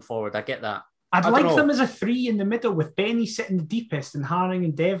send one forward. I get that. I'd like them as a 3 in the middle with Benny sitting the deepest and Haring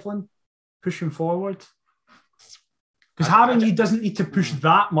and Devlin pushing forward. Because Haring, he doesn't need to push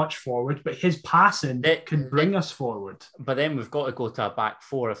that much forward, but his passing can bring us forward. But then we've got to go to a back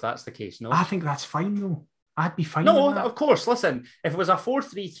 4 if that's the case, no? I think that's fine, though. I'd be fine with that. Of course. Listen, if it was a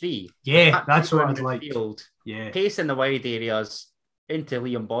 4-3-3... Yeah, that's what I'd like. Field, pace in the wide areas, into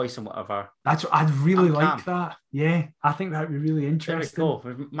Liam Boyce and whatever. That's what I'd really like that. Yeah, I think that would be really interesting. There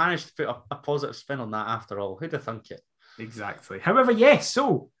we go. We've managed to put a positive spin on that after all. Who'd have thunk it? Exactly. However, yes,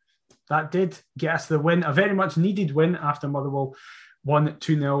 so... that did get us the win, a very much needed win after Motherwell won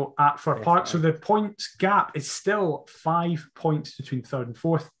 2-0 at Fir Park. So the points gap is still 5 points between third and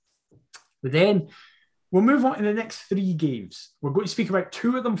fourth. But then we'll move on to the next 3 games. We're going to speak about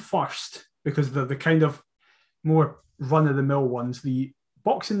 2 of them first because they're the kind of more run-of-the-mill ones. The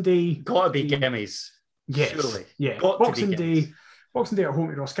Boxing Day... Got to be gimmies. Yes. Surely. Yeah. Boxing Day at home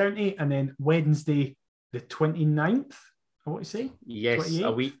to Ross County, and then Wednesday the 29th. I want to say? Yes, 28th?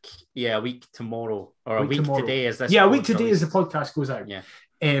 A week tomorrow. Or a week today as this. Yeah, a week today as the podcast goes out. Yeah.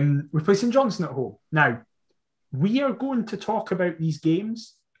 We play St Johnstone at home. Now, we are going to talk about these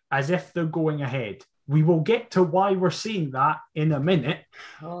games as if they're going ahead. We will get to why we're saying that in a minute.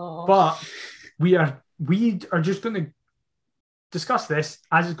 But we are just going to discuss this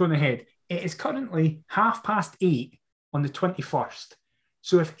as it's going ahead. It is currently 8:30 on the 21st.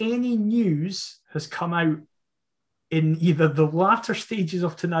 So if any news has come out in either the latter stages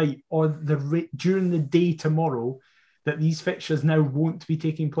of tonight or during the day tomorrow that these fixtures now won't be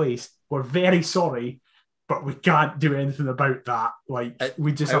taking place, we're very sorry, but we can't do anything about that.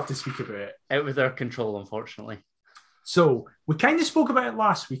 We just have to speak about it. Out with our control, unfortunately. So we kind of spoke about it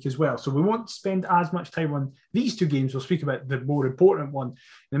last week as well. So we won't spend as much time on these 2 games. We'll speak about the more important one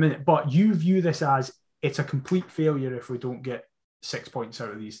in a minute. But you view this as it's a complete failure if we don't get 6 points out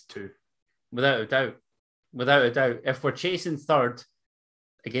of these 2. Without a doubt. Without a doubt. If we're chasing third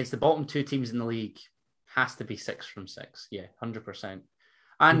against the bottom 2 teams in the league, has to be 6 from 6. Yeah, 100%.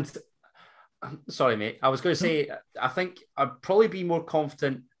 And sorry, mate, I was going to say, I think I'd probably be more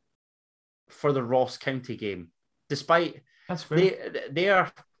confident for the Ross County game, despite they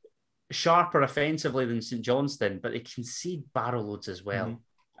are sharper offensively than St Johnstone, but they concede barrel loads as well.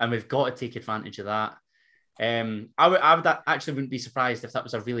 And we've got to take advantage of that. I would actually wouldn't be surprised if that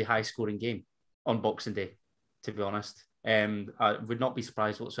was a really high scoring game on Boxing Day, to be honest. I would not be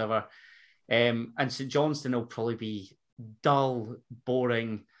surprised whatsoever. And St Johnstone will probably be dull,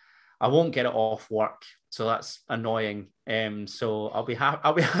 boring. I won't get it off work, so that's annoying. So I'll be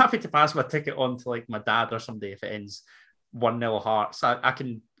happy to pass my ticket on to like my dad or somebody if it ends 1-0 Hearts. I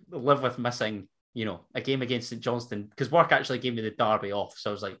can live with missing, a game against St Johnstone because work actually gave me the derby off.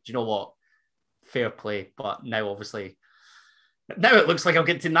 So I was like, do you know what? Fair play. But now obviously now it looks like I'll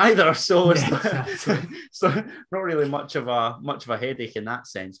get to neither. So it's so not really much of a headache in that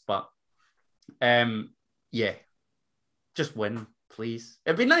sense. But just win, please.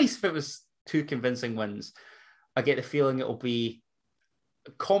 It'd be nice if it was 2 convincing wins. I get the feeling it'll be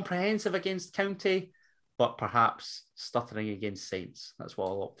comprehensive against County, but perhaps stuttering against Saints. That's what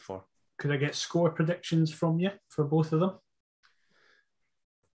I'll opt for. Could I get score predictions from you for both of them?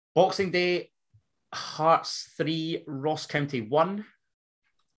 Boxing Day, Hearts 3, Ross County 1.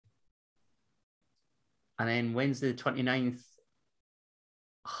 And then Wednesday the 29th,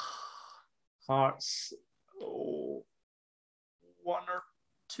 Hearts, 1 or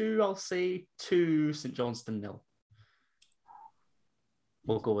 2, I'll say 2, St Johnstone 0.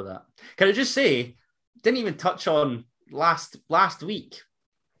 We'll go with that. Can I just say, didn't even touch on last week.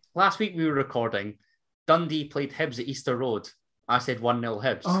 Last week we were recording. Dundee played Hibs at Easter Road. I said 1-0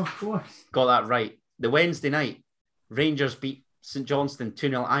 Hibs. Oh, of course. Got that right. The Wednesday night, Rangers beat St Johnstone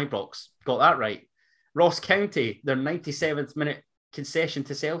 2-0 Ibrox. Got that right. Ross County, their 97th minute concession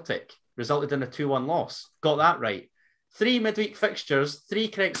to Celtic, resulted in a 2-1 loss. Got that right. 3 midweek fixtures, 3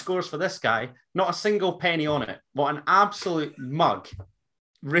 correct scores for this guy, not a single penny on it. What an absolute mug.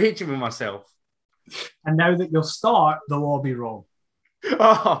 Raging with myself. And now that you'll start, they'll all be wrong.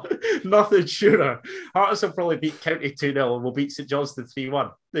 Oh, nothing surer. Hearts will probably beat County 2-0 and we'll beat St Johnstone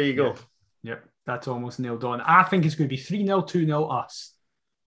 3-1. There you go. Yep, that's almost nailed on. I think it's going to be 3-0, 2-0 us.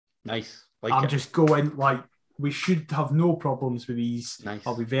 Nice. I'm just going like we should have no problems with these. Nice.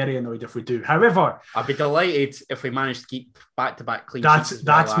 I'll be very annoyed if we do. However, I'll be delighted if we manage to keep back-to-back clean sheets.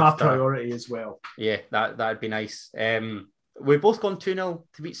 That's my priority as well. Yeah, that'd be nice. We've both gone 2-0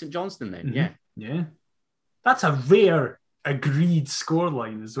 to beat St Johnstone then. Mm-hmm. Yeah. That's a rare agreed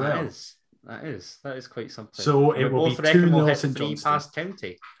scoreline as well. That is quite something. So it will be 2-0 St Johnstone. Past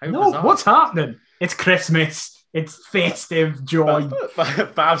County. No, what's happening? It's Christmas. It's festive joy.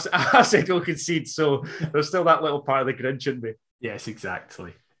 But I said we'll concede, so there's still that little part of the Grinch in me. Yes,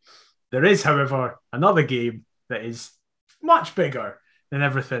 exactly. There is, however, another game that is much bigger than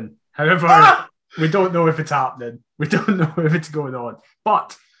everything. However, we don't know if it's happening. We don't know if it's going on.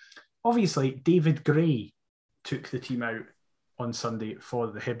 But obviously, David Gray took the team out on Sunday for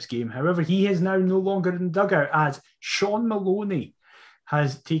the Hibs game. However, he is now no longer in the dugout as Sean Maloney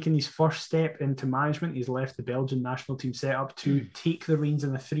has taken his first step into management. He's left the Belgian national team setup to take the reins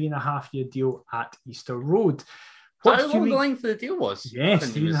in a 3.5-year deal at Easter Road. How long the length of the deal was?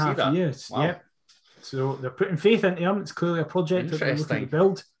 Yes, 3.5 years. Wow. Yep. So they're putting faith into him. It's clearly a project that they're looking to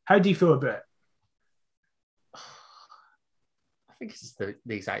build. How do you feel about it? I think it's the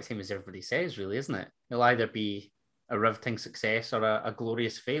exact same as everybody says, really, isn't it? It'll either be a riveting success or a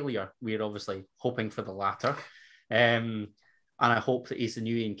glorious failure. We're obviously hoping for the latter. And I hope that he's the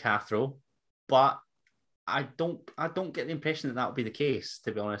new Ian Cathro. But I don't get the impression that that'll be the case,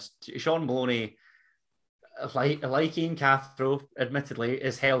 to be honest. Sean Maloney, like Ian Cathro, admittedly,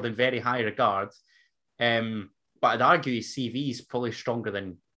 is held in very high regard. But I'd argue his CV is probably stronger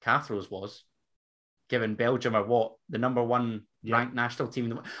than Cathro's was, given Belgium are the number one ranked national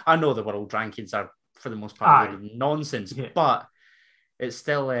team. I know the world rankings are, for the most part, nonsense, but it's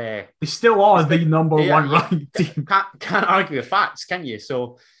still... they still are the number one ranked team. Can't argue with facts, can you?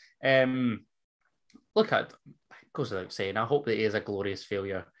 So, look, it goes without saying, I hope that he is a glorious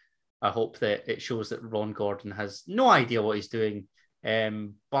failure. I hope that it shows that Ron Gordon has no idea what he's doing.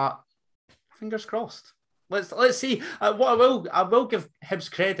 But fingers crossed. Let's see. What I will give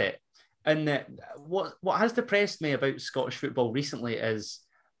Hibs credit, and what has depressed me about Scottish football recently is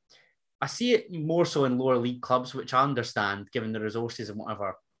I see it more so in lower league clubs, which I understand given the resources and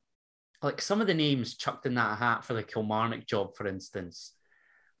whatever. Like some of the names chucked in that hat for the Kilmarnock job, for instance.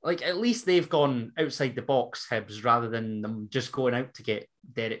 Like at least they've gone outside the box, Hibs, rather than them just going out to get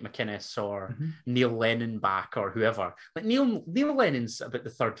Derek McInnes or Neil Lennon back or whoever. Like Neil Lennon's about the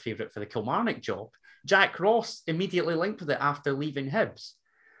third favourite for the Kilmarnock job. Jack Ross immediately linked with it after leaving Hibs.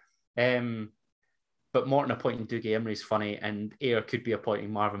 But Morton appointing Dougie Emery's funny, and Ayr could be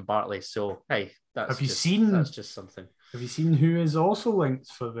appointing Marvin Bartley. So, hey, that's just something. Have you seen who is also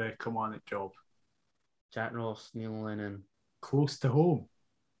linked for the Kilmarnock job? Jack Ross, Neil Lennon. Close to home.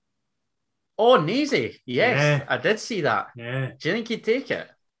 Oh, Nazy. Yes, I did see that. Yeah. Do you think he'd take it?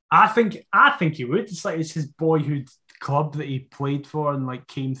 I think he would. It's his boyhood club that he played for and like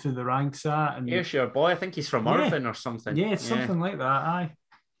came through the ranks at. And Here's your boy. I think he's from Irvine or something. Yeah, it's something like that. Aye.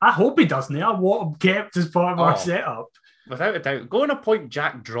 I hope he doesn't. I want him kept as part of our setup. Without a doubt. Go and appoint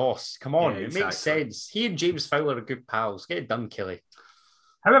Jack Dross. Come on, it makes sense. He and James Fowler are good pals. Get it done, Kelly.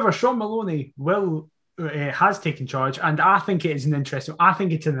 However, Sean Maloney has taken charge, and I think it is an interesting. I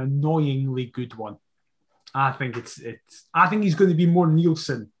think it's an annoyingly good one. I think I think he's going to be more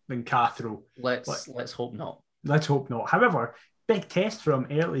Nielsen than Cathro. Let's hope not. Let's hope not. However, big test from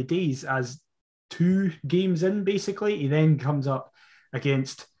early days as 2 games in, basically. He then comes up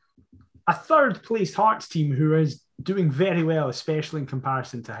against a third-placed Hearts team who is doing very well, especially in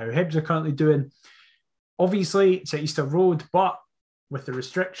comparison to how Hibs are currently doing. Obviously, it's at Easter Road, but with the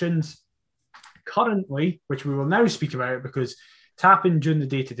restrictions currently, which we will now speak about because it's happened during the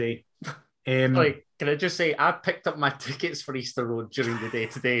day-to-day. Can I just say, I picked up my tickets for Easter Road during the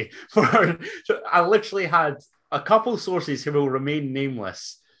day-to-day. I literally had a couple sources who will remain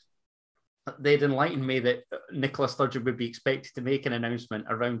nameless they'd enlightened me that Nicola Sturgeon would be expected to make an announcement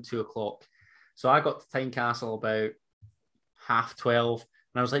around 2:00. So I got to Tynecastle about 12:30,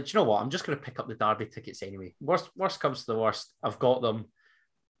 and I was like, do you know what? I'm just going to pick up the Derby tickets anyway. Worst comes to the worst, I've got them.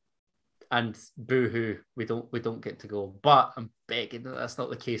 And boo-hoo, we don't get to go. But I'm begging that that's not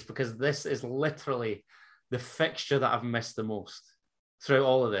the case, because this is literally the fixture that I've missed the most throughout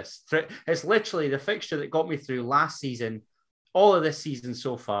all of this. It's literally the fixture that got me through last season, all of this season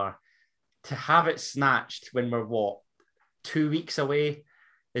so far. To have it snatched when we're, 2 weeks away,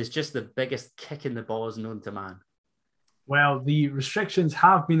 is just the biggest kick in the balls known to man. Well, the restrictions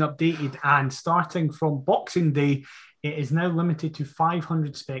have been updated, and starting from Boxing Day, it is now limited to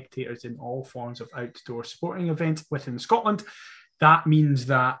 500 spectators in all forms of outdoor sporting events within Scotland. That means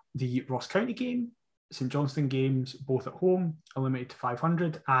that the Ross County game, St Johnstone games, both at home, are limited to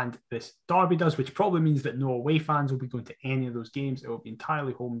 500, and this Derby does, which probably means that no away fans will be going to any of those games. It will be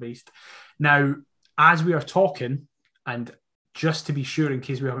entirely home-based. Now, as we are talking, and just to be sure, in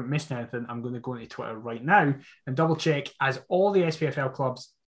case we haven't missed anything, I'm going to go into Twitter right now and double-check, as all the SPFL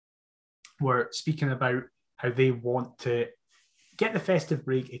clubs were speaking about how they want to get the festive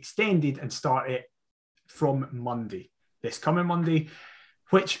break extended and start it from Monday, this coming Monday,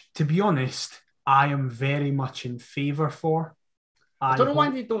 which, to be honest, I am very much in favour for. I don't know why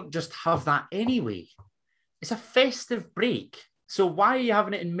they don't just have that anyway. It's a festive break. So why are you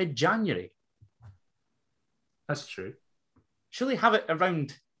having it in mid-January? That's true. Surely have it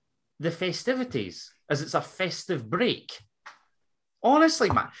around the festivities, as it's a festive break. Honestly,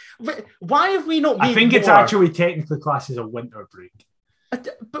 man, why have we not made I think more... it's actually technically classed as a winter break.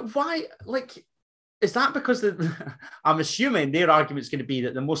 But why, is that because I'm assuming their argument is going to be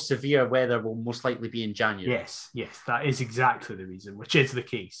that the most severe weather will most likely be in January? Yes, that is exactly the reason, which is the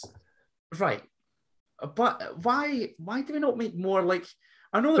case. Right. But why do we not make more,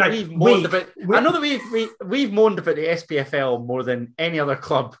 I know that we've moaned about we've moaned about the SPFL more than any other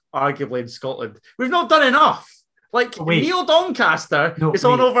club, arguably, in Scotland. We've not done enough. Neil Doncaster is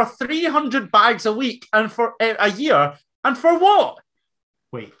on over 300 bags a week and for a year, and for what?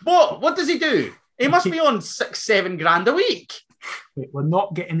 What does he do? He must be on 6-7 grand a week. We're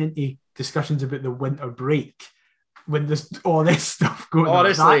not getting into discussions about the winter break when there's all this stuff going on.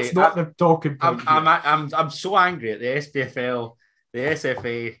 That's not the talking point. I'm so angry at the SPFL, the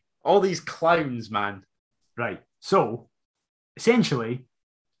SFA, all these clowns, man. Right. So essentially,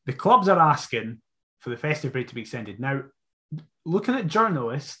 the clubs are asking for the festive break to be extended. Now, looking at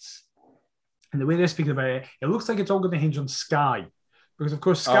journalists and the way they're speaking about it, it looks like it's all going to hinge on Sky. Because, of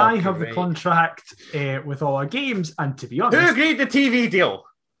course, Sky have the contract with all our games. And to be honest... Who agreed the TV deal?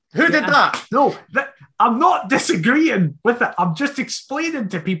 Who did that? No, I'm not disagreeing with it. I'm just explaining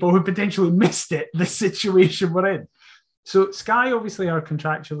to people who potentially missed it, the situation we're in. So Sky obviously are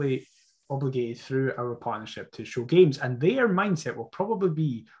contractually obligated through our partnership to show games. And their mindset will probably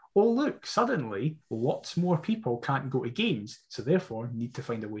be, oh, look, suddenly lots more people can't go to games, so therefore need to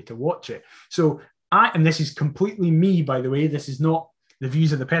find a way to watch it. So and this is completely me, by the way, this is not the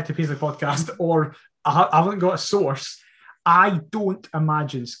views of the Paisley Podcast, or I haven't got a source. I don't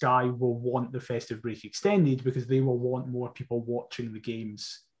imagine Sky will want the festive break extended because they will want more people watching the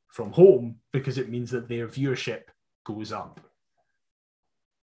games from home, because it means that their viewership goes up.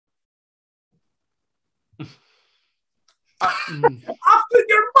 After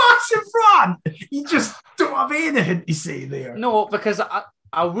your massive rant, you just don't have anything to say there. No, because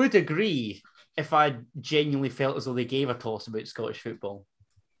I would agree if I genuinely felt as though they gave a toss about Scottish football.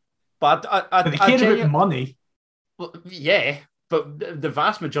 But they care about money. Well, yeah, but the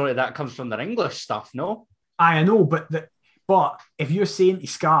vast majority of that comes from their English stuff, no? I know, but if you're saying to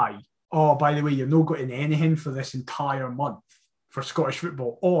Sky, oh, by the way, you're not getting anything for this entire month for Scottish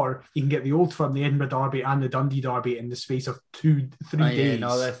football, or you can get the Old Firm, the Edinburgh Derby, and the Dundee Derby in the space of 3 days.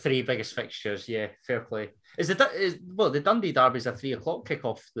 No, the 3 biggest fixtures. Yeah, fair play. The Dundee Derby is a 3:00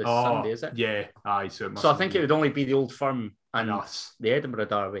 kickoff this Sunday, is it? Yeah, aye. So I think it would only be the Old Firm and the Edinburgh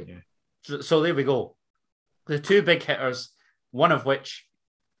Derby. Yeah. So there we go. The 2 big hitters, one of which,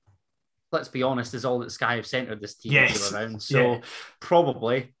 let's be honest, is all that Sky have centred this team around. So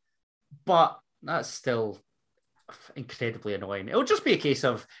probably, but that's still incredibly annoying. It'll just be a case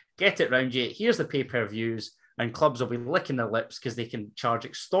of get it round you. Here's the pay-per-views, and clubs will be licking their lips because they can charge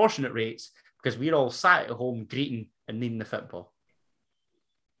extortionate rates because we're all sat at home greeting and needing the football.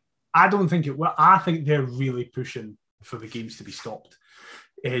 I don't think it will. I think they're really pushing for the games to be stopped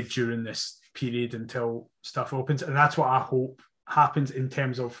during this period until stuff opens, and that's what I hope happens in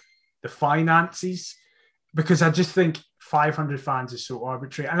terms of the finances, because I just think 500 fans is so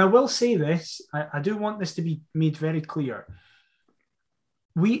arbitrary. And I will say this, I do want this to be made very clear.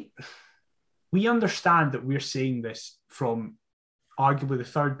 we understand that we're saying this from arguably the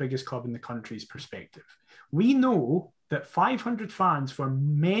third biggest club in the country's perspective. We know that 500 fans for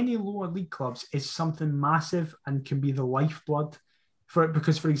many lower league clubs is something massive and can be the lifeblood for it.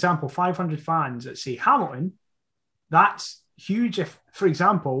 Because, for example, 500 fans at, say, Hamilton, that's huge. If, for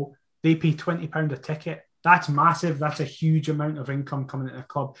example, they pay £20 a ticket, that's massive. That's a huge amount of income coming into a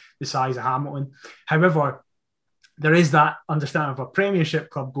club the size of Hamilton. However, there is that understanding of a Premiership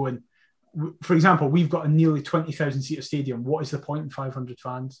club going, for example, we've got a nearly 20,000 seater stadium. What is the point in 500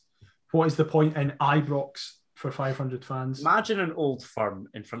 fans? What is the point in Ibrox for 500 fans? Imagine an Old Firm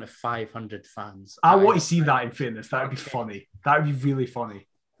in front of 500 fans. I want to see that, in fairness. That would be funny. That would be really funny.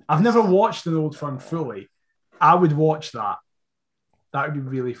 I've never watched an Old Firm fully. I would watch that. That would be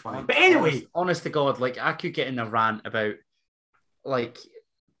really funny. But anyway, honest to God, like I could get in a rant about like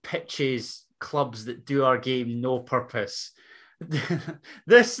pitches, clubs that do our game no purpose.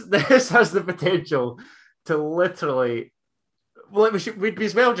 This has the potential to literally, well, we'd be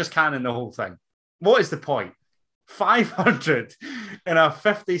as well just canning the whole thing. What is the point? 500 in a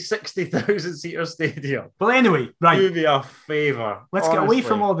 50, 60,000 seater stadium. Well, anyway, right. Do me a favour. Let's get away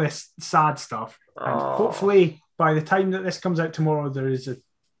from all this sad stuff. And hopefully by the time that this comes out tomorrow,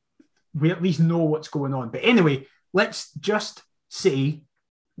 we at least know what's going on. But anyway, let's just say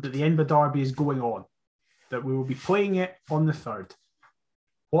that the Edinburgh Derby is going on, that we will be playing it on the 3rd.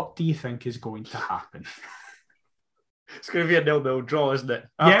 What do you think is going to happen? It's going to be a 0-0 draw, isn't it?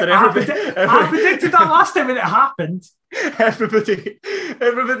 I predicted that last time when it happened.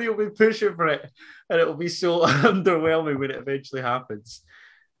 Everybody will be pushing for it, and it will be so underwhelming when it eventually happens.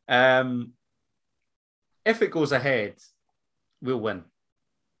 If it goes ahead, we'll win.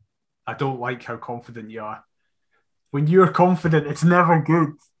 I don't like how confident you are. When you're confident, it's never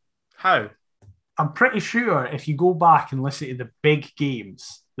good. How? I'm pretty sure if you go back and listen to the big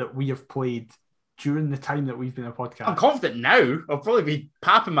games that we have played during the time that we've been a podcast. I'm confident now. I'll probably be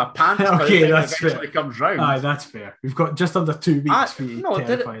papping my pants okay, by the time that's it eventually fair. comes round. Aye, that's fair. We've got just under 2 weeks for you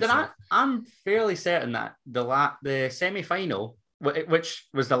I'm fairly certain that the semi-final, which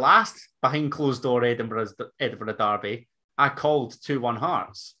was the last behind closed door Edinburgh Derby, I called 2-1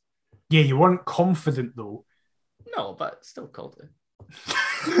 Hearts. Yeah, you weren't confident though. No, but still called it.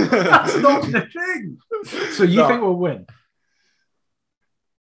 That's not the thing. So you think we'll win?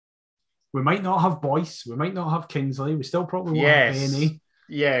 We might not have Boyce. We might not have Kingsley. We still probably won't have Benny.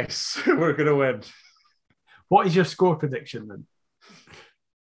 Yes, we're going to win. What is your score prediction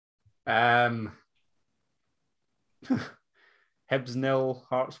then? Hibs 0,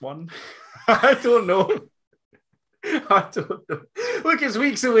 Hearts 1. I don't know. Look, it's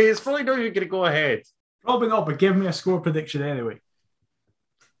weeks away. It's probably not even going to go ahead. Probably not, but give me a score prediction anyway.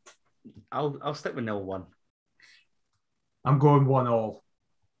 I'll stick with 0-1. I'm going 1-1.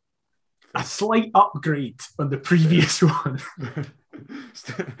 A slight upgrade on the previous one.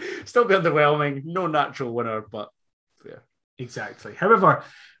 Still be underwhelming. No natural winner, but yeah. Exactly. However,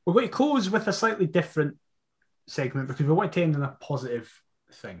 we're going to close with a slightly different segment because we want to end on a positive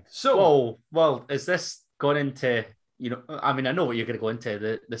thing. So, well, is this going into? I mean, I know what you're going to go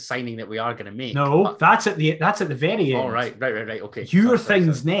into the signing that we are going to make. No, that's at the very end. Oh, right. Okay. Your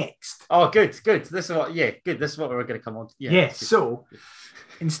thing's next. Oh, good. This is what we're going to come on to. Yeah. So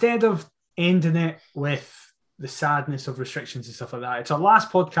instead of ending it with the sadness of restrictions and stuff like that, it's our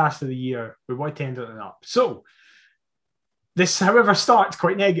last podcast of the year. We want to end it up. So this, however, starts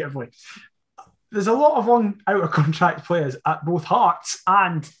quite negatively. There's a lot of out of contract players at both Hearts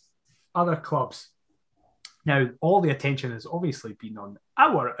and other clubs. Now, all the attention has obviously been on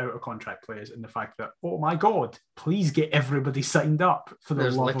our out of contract players and the fact that, oh my God, please get everybody signed up for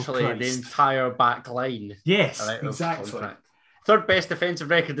the love of Christ. There's literally the entire back line. Yes, exactly. Third best defensive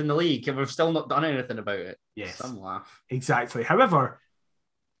record in the league, and we've still not done anything about it. Yes. Some laugh. Exactly. However,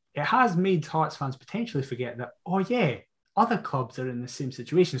 it has made Hearts fans potentially forget that, oh yeah, other clubs are in the same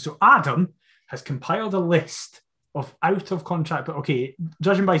situation. So Adam has compiled a list of out of contract, but okay,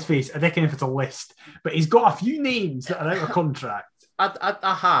 judging by his face, I reckon if it's a list, but he's got a few names that are out of contract.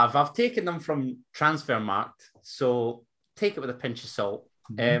 I've taken them from Transfermarkt, so take it with a pinch of salt.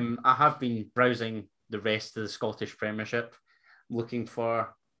 Mm-hmm. I have been browsing the rest of the Scottish Premiership, looking for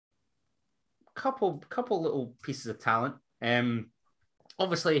a couple little pieces of talent.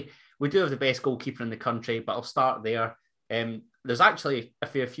 Obviously, we do have the best goalkeeper in the country, but I'll start there. There's actually a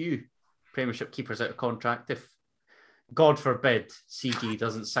fair few Premiership keepers out of contract. If God forbid CG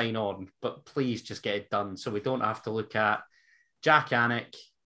doesn't sign on, but please just get it done so we don't have to look at Jack Annick,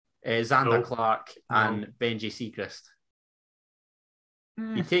 Xander Clark, and Benji Siegrist.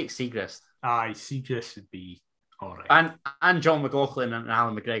 You take Siegrist. Aye, Siegrist would be all right. And John McLaughlin and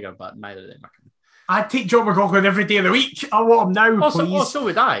Alan McGregor, but neither of them are coming. I'd take John McLaughlin every day of the week. I want him now, please. So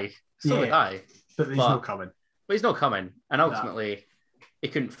would I. Would I. But he's not coming. But he's not coming. And ultimately, he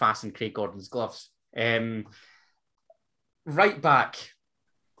couldn't fasten Craig Gordon's gloves. Right back.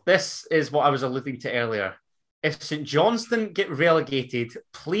 This is what I was alluding to earlier. If St Johnstone get relegated,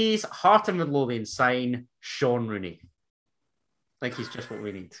 please, Heart of Midlothian, sign Sean Rooney. I think he's just what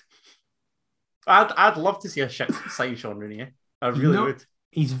we need. I'd love to see a ship sign Sean Rooney. I really would.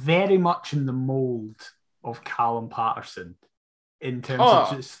 He's very much in the mould of Callum Patterson in terms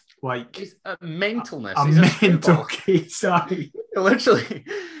of just like... He's a mentalness. He's a mental case, sorry. Literally.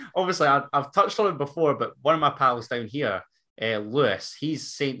 Obviously, I've touched on it before, but one of my pals down here, Lewis, he's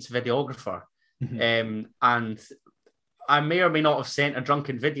Saints videographer. And I may or may not have sent a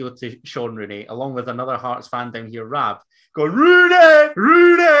drunken video to Sean Rooney, along with another Hearts fan down here, Rab, going, Rooney,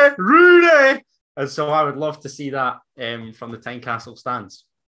 Rooney, Rooney. And so I would love to see that from the Tynecastle stands.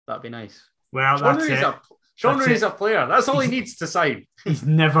 That'd be nice. Well, Sean Rooney's a player. That's all he needs to sign. He's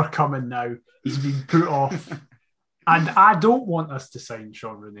never coming now. He's been put off. And I don't want us to sign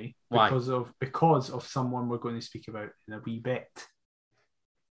Sean Rooney because of someone we're going to speak about in a wee bit.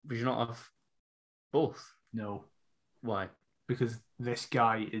 Would you not have both? No. Why? Because this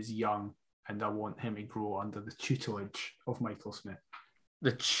guy is young and I want him to grow under the tutelage of Michael Smith.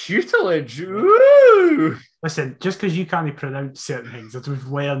 The tutelage? Ooh! Listen, just because you can't pronounce certain things that we've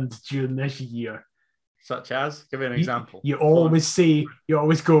learned during this year. Such as? Give me an example. You always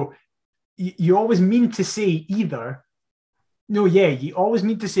mean to say either. No, yeah, you always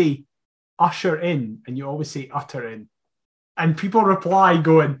mean to say usher in and you always say utter in. And people reply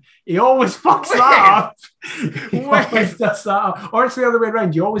going, he always fucks that up. He always does that up. Or it's the other way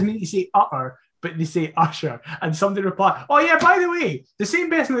around. You always need to say utter, but they say usher. And somebody reply, oh yeah, by the way, the same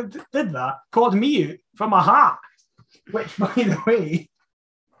person that did that called me out for my hat. Which, by the way,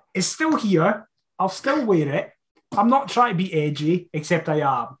 is still here. I'll still wear it. I'm not trying to be edgy, except I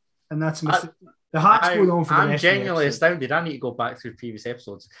am. And that's the hat's going on for the rest. I'm genuinely astounded. I need to go back through previous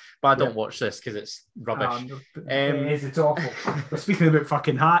episodes, but I don't watch this because it's rubbish. It's awful. We're speaking about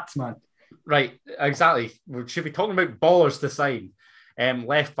fucking hats, man. Right, exactly. We should be talking about ballers to sign.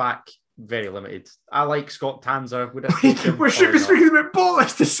 Left back, very limited. I like Scott Tanzer. We should be speaking about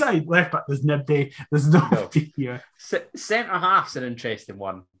ballers to sign. Left back, there's nobody. There's nobody here. Centre half's an interesting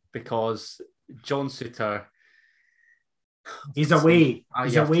one because John Suter. He's away.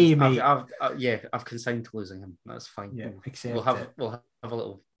 He's away, mate. I've consigned to losing him. That's fine. Yeah, we'll have a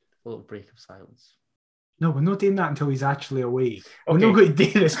little break of silence. No, we're not doing that until he's actually away. Okay. We're not going to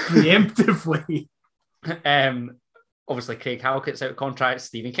do this preemptively. Obviously, Craig Halkett's out of contract.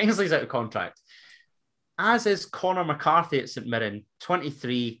 Stephen Kingsley's out of contract. As is Conor McCarthy at St Mirren,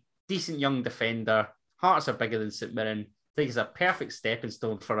 23, decent young defender. Hearts are bigger than St Mirren. I think it's a perfect stepping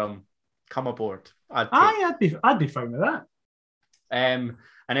stone for him. Come aboard. I'd be fine with that. And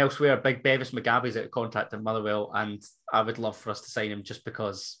elsewhere, Big Bevis McGabby's out of contract in Motherwell, and I would love for us to sign him just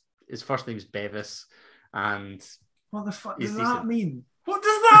because his first name is Bevis. And what the fuck does that mean? What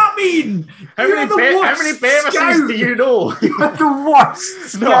does that mean? How many Bevises do you know? You're the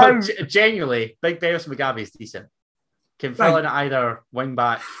worst. No, genuinely, Big Bevis McGabby's decent. Can fill in either wing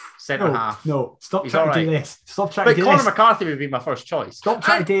back, centre half. No, stop trying to do this. Stop trying to do this. But Conor McCarthy would be my first choice. Stop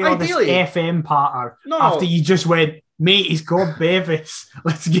trying to do all this FM patter after you just went, mate, he's called Bevis.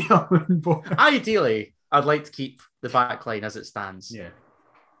 Let's get on board. Ideally, I'd like to keep the back line as it stands. Yeah.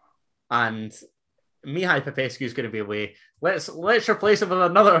 And Mihai Popescu is going to be away. Let's replace him with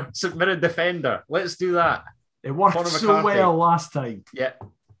another St Mirren defender. Let's do that. It worked so well last time. Yeah,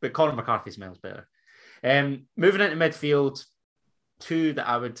 but Conor McCarthy smells better. Moving into midfield, two that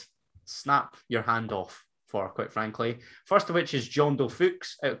I would snap your hand off for, quite frankly. First of which is John Doe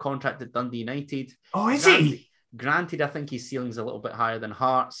Fuchs, out of contract at Dundee United. Oh, is he? Granted, I think his ceiling's a little bit higher than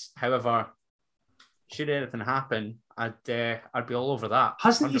Hearts. However, should anything happen, I'd be all over that.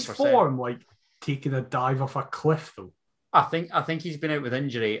 Hasn't 100%. His form taken a dive off a cliff though? I think he's been out with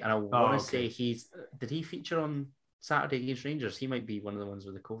injury, and I want to say did he feature on Saturday against Rangers? He might be one of the ones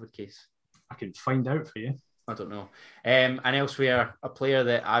with the COVID case. I can find out for you. I don't know. And elsewhere, a player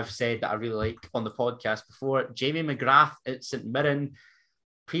that I've said that I really like on the podcast before, Jamie McGrath at St Mirren.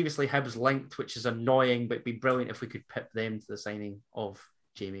 Previously, Hibs linked, which is annoying, but it'd be brilliant if we could pip them to the signing of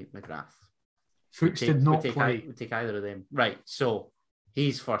Jamie McGrath. Fuchs did not play. We'd take either of them. Right, so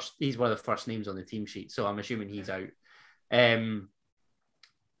he's first. He's one of the first names on the team sheet, so I'm assuming he's out. That's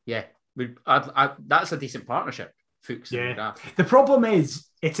a decent partnership. Fuchs and McGrath. The problem is,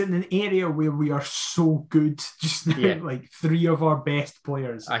 it's in an area where we are so good just now. Yeah. Like three of our best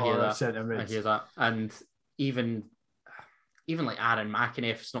players are centre mids. I hear that. And even even like Aaron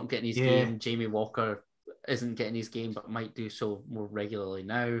McInniff's not getting his game. Jamie Walker isn't getting his game, but might do so more regularly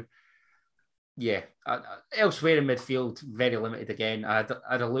now. Yeah, elsewhere in midfield, very limited again.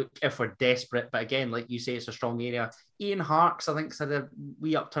 I'd a look if we're desperate, but again, like you say, it's a strong area. Ian Harkes, I think, had a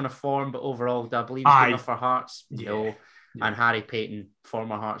wee upturn of form, but overall, do I believe he's good enough for Hearts? No. Yeah. And Harry Payton,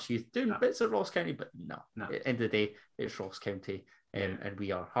 former Hearts youth, doing bits at Ross County, but no. At the end of the day, it's Ross County, and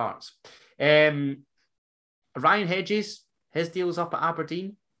we are Hearts. Ryan Hedges, his deal's up at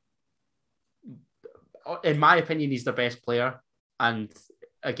Aberdeen. In my opinion, he's the best player, and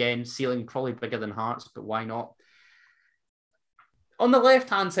again, ceiling probably bigger than Hearts, but why not? On the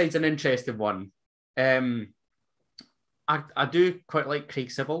left-hand side's an interesting one. I do quite like Craig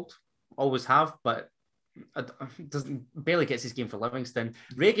Sibbald, always have, but barely gets his game for Livingston.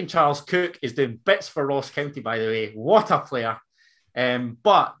 Reagan Charles Cook is doing bits for Ross County, by the way. What a player.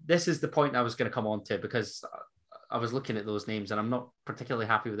 But this is the point I was going to come on to, because I was looking at those names and I'm not particularly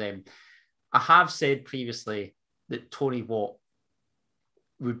happy with them. I have said previously that Tony Watt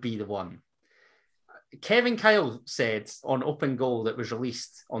would be the one. Kevin Kyle said on Open Goal that was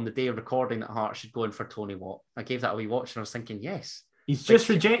released on the day of recording that Hearts should go in for Tony Watt. I gave that a wee watch and I was thinking, yes. He's just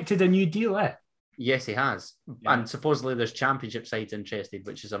rejected a new deal, Yes, he has. Yeah. And supposedly there's championship sides interested,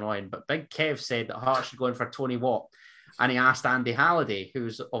 which is annoying. But Big Kev said that Hearts should go in for Tony Watt. And he asked Andy Halliday,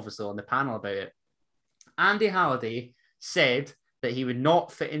 who's obviously on the panel, about it. Andy Halliday said that he would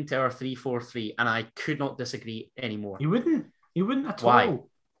not fit into our 3-4-3, and I could not disagree anymore. He wouldn't at Why? all.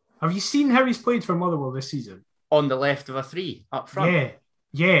 Have you seen how he's played for Motherwell this season? On the left of a 3, up front.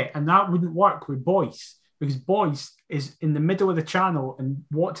 Yeah, and that wouldn't work with Boyce, because Boyce is in the middle of the channel, and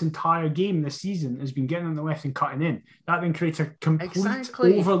Watt's entire game this season has been getting on the left and cutting in. That then creates a complete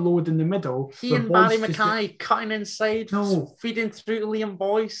overload in the middle. He and Barry Mackay cutting inside, feeding through to Liam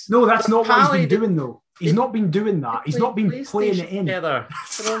Boyce. No, that's not what he's been doing, though. He's not been doing that. He's not been playing it in.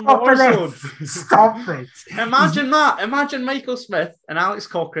 Stop it. Imagine that. Imagine Michael Smith and Alex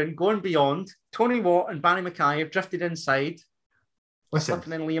Cochrane going beyond. Tony Watt and Barry Mackay have drifted inside.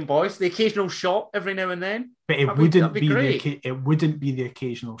 Slipping in Liam Boyce. The occasional shot every now and then. But it wouldn't be the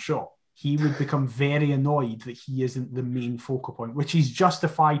occasional shot. He would become very annoyed that he isn't the main focal point, which he's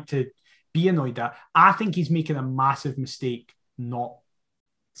justified to be annoyed at. I think he's making a massive mistake not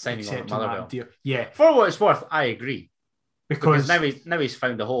signing on Motherwell. Yeah. For what it's worth, I agree. Because now he's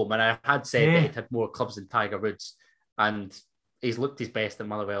found a home, and I had said that he'd had more clubs than Tiger Woods, and he's looked his best at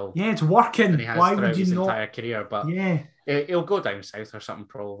Motherwell. Yeah, it's working. He has Why would you his not? Entire career, but he'll go down south or something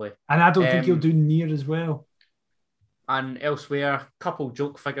probably. And I don't think he'll do near as well. And elsewhere, couple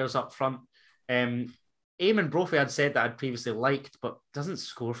joke figures up front. Eamon Brophy had said that I'd previously liked, but doesn't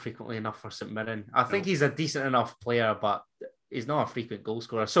score frequently enough for St Mirren. I think he's a decent enough player, but he's not a frequent goal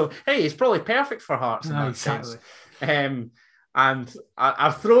scorer. So, hey, he's probably perfect for Hearts in that sense. And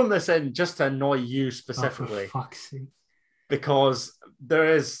I've thrown this in just to annoy you specifically. For fuck's sake. Because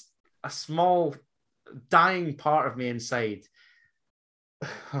there is a small dying part of me inside.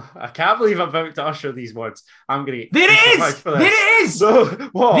 I can't believe I'm about to usher these words. I'm going to... There it is! So,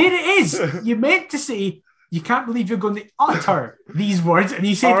 what? There it is! You meant to say, you can't believe you're going to utter these words, and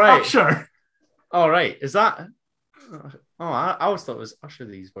you said usher. All right. Is that... Oh, I always thought it was usher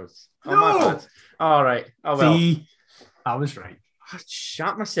these words. Oh, no! My bad. All right. Oh, well. See, I was right. I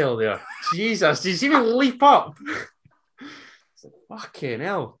shot myself there. Jesus, did you see me leap up? Fucking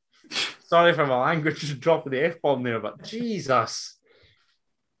hell. Sorry for my language, just dropping the F-bomb there, but Jesus.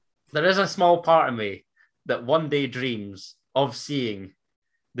 There is a small part of me that one day dreams of seeing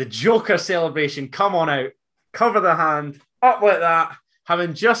the Joker celebration come on out, cover the hand, up like that,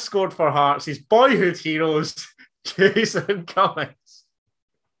 having just scored for Hearts, his boyhood heroes, Jason Cummings.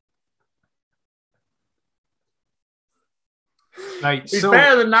 Right, he's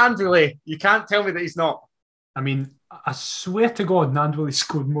better than Nandule. You can't tell me that he's not. I mean, I swear to God, Nandule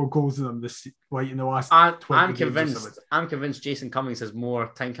scored more goals than him this in the last 20 I'm convinced Jason Cummings has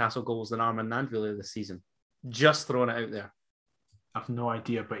more Tynecastle goals than Armin Nandule this season. Just throwing it out there. I've no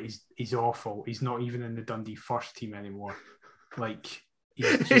idea, but he's awful. He's not even in the Dundee first team anymore. Like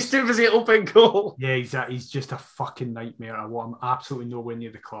he's too busy at Open Goal. Yeah, exactly. He's just a fucking nightmare. I want him absolutely nowhere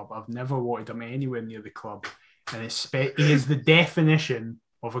near the club. I've never wanted him anywhere near the club. And he is the definition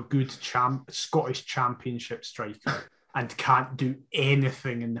of a good Scottish Championship striker and can't do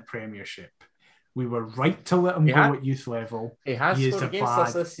anything in the Premiership. We were right to let him go at youth level. He has scored against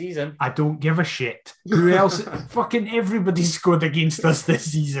us this season. I don't give a shit. Who else? Fucking everybody scored against us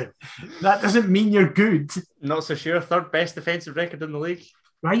this season. That doesn't mean you're good. Not so sure. Third best defensive record in the league.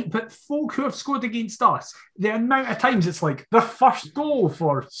 right? But folk who have scored against us, the amount of times it's like the first goal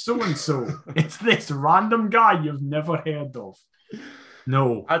for so-and-so. It's this random guy you've never heard of.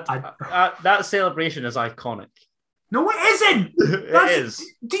 No. That celebration is iconic. No, it isn't. It is.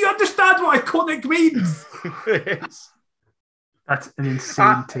 Do you understand what iconic means? It is. That's an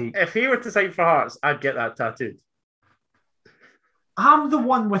insane take. If he were to sign for Hearts, I'd get that tattooed. I'm the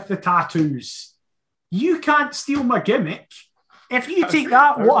one with the tattoos. You can't steal my gimmick. If you take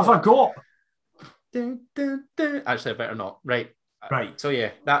that, what have I got? Actually, I better not. Right. Right. So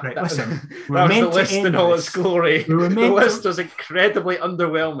yeah, listen, that was the list in all its glory. The list was incredibly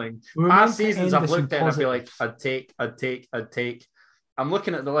underwhelming. Past seasons I've looked at and I'd be like, I'd take. I'm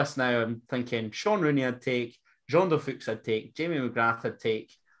looking at the list now, I'm thinking Sean Rooney I'd take, Jean-Do Fuchs I'd take, Jamie McGrath I'd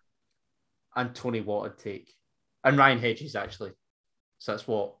take, and Tony Watt I'd take. And Ryan Hedges, actually. So that's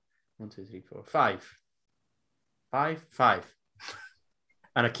what? 1, 2, 3, 4, 5. Five.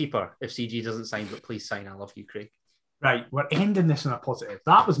 And a keeper if CG doesn't sign, but please sign. I love you, Craig. Right, we're ending this on a positive.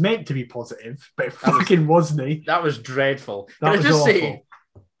 That was meant to be positive, but it fucking wasn't. That was dreadful. That was awful. Say,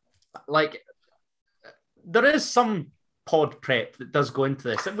 like, there is some pod prep that does go into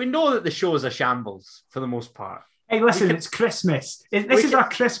this. And we know that the show is a shambles for the most part. Hey, listen, it's Christmas. This is our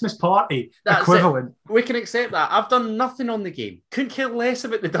Christmas party equivalent. We can accept that. I've done nothing on the game. Couldn't care less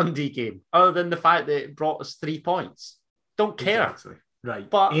about the Dundee game, other than the fact that it brought us 3 points. Don't care. Exactly. Right.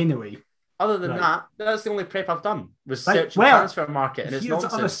 But anyway. Other than that, that's the only prep I've done, was search the transfer market, and it's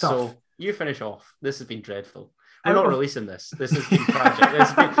nonsense. So you finish off. This has been dreadful. We're not releasing this. This has been tragic. This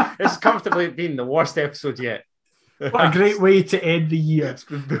has comfortably been the worst episode yet. What a great way to end the year. It's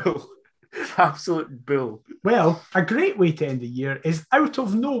been bull. Absolute bull. Well, a great way to end the year is out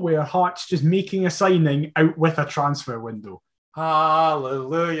of nowhere, Hearts just making a signing out with a transfer window.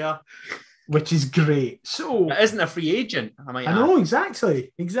 Hallelujah. Which is great. So it isn't a free agent. I know,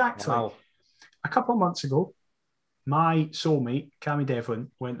 exactly. Wow. A couple of months ago, my soulmate, Cammy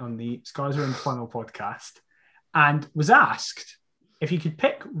Devlin, went on the Scars Around the Funnel podcast and was asked if he could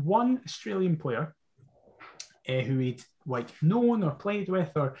pick one Australian player who he'd known or played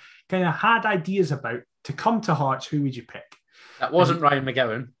with or kind of had ideas about to come to Hearts, who would you pick? That wasn't Ryan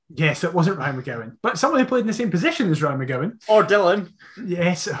McGowan. Yes, it wasn't Ryan McGowan, but someone who played in the same position as Ryan McGowan. Or Dylan.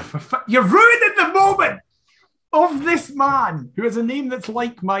 Yes. You're ruining the moment of this man who has a name that's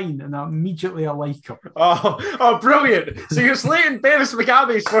like mine, and immediately I like him. Oh, brilliant. So you're slating Bevis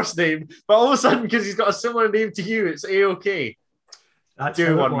McGabby's first name, but all of a sudden, because he's got a similar name to you, it's A-OK. That's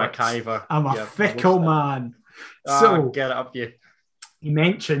Do one, McIver. I'm a fickle man. So get it up you. He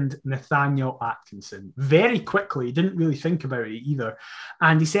mentioned Nathaniel Atkinson very quickly. He didn't really think about it either.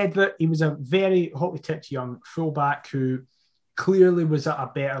 And he said that he was a very hotly tipped young fullback who clearly was at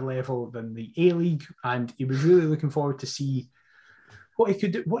a better level than the A-League, and he was really looking forward to see what he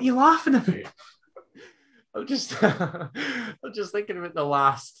could do. What are you laughing about? I'm just thinking about the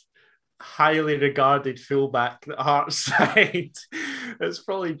last highly regarded fullback that Hearts signed. It's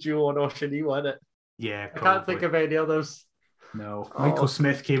probably Joe Onoshiniwa, isn't it? Yeah, probably. I can't think of any others. No, Michael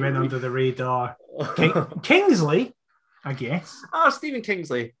Smith came in under the radar. Kingsley, I guess. Stephen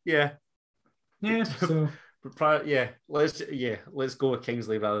Kingsley, yeah. Yeah, so... let's go with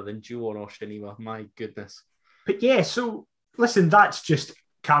Kingsley rather than Joe Onoshiniwa. My goodness. But yeah, so listen, that's just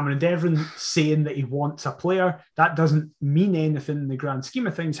Cameron Devlin saying that he wants a player. That doesn't mean anything in the grand scheme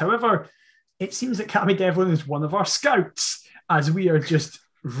of things. However, it seems that Cammy Devlin is one of our scouts, as we are just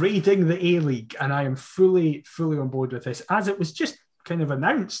raiding the A-League, and I am fully on board with this, as it was just kind of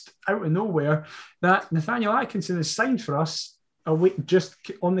announced out of nowhere that Nathaniel Atkinson is signed for us just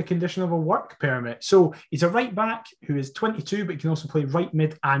on the condition of a work permit. So he's a right back who is 22, but he can also play right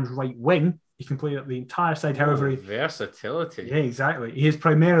mid and right wing. He can play the entire side. However, versatility. Yeah, exactly. He is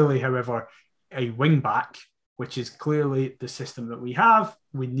primarily, however, a wing back, which is clearly the system that we have.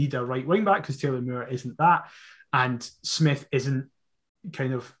 We need a right wing back because Taylor Moore isn't that, and Smith isn't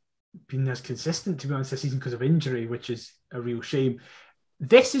kind of been as consistent, to be honest, this season because of injury, which is a real shame.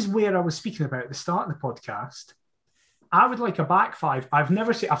 This is where I was speaking about at the start of the podcast. I would like a back five. I've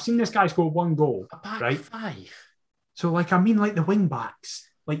seen this guy score one goal. A back right? five? So, like the wing backs.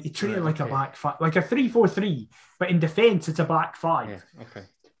 Like, you treat it like a back five. Like a 3-4-3, but in defence, it's a back five. Yeah, okay.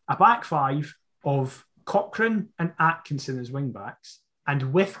 A back five of Cochrane and Atkinson as wing backs,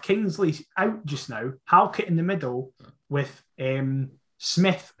 and with Kingsley out just now, Halkett in the middle with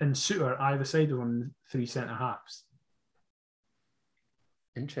Smith and Suter either side of them, 3 centre halves.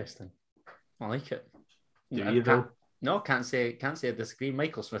 Interesting. I like it. Can't say I disagree.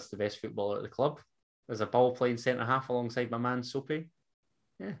 Michael Smith's the best footballer at the club. There's a ball playing centre half alongside my man Soapy.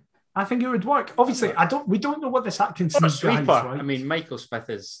 Yeah. I think it would work. Obviously, we don't know what this Atkinson What a guy's sweeper. like. I mean, Michael Smith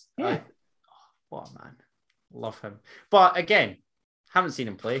is... Yeah. What a man. Love him. But again, haven't seen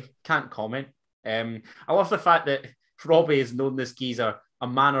him play. Can't comment. I love the fact that Robbie has known this geezer a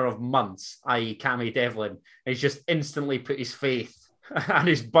manner of months, i.e. Cammy Devlin. He's just instantly put his faith and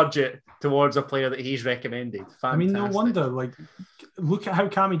his budget towards a player that he's recommended. Fantastic. I mean, no wonder. Like, look at how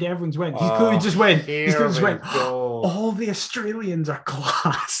Cammy Devlin's went. He's clearly just went. He's clearly just went. All the Australians are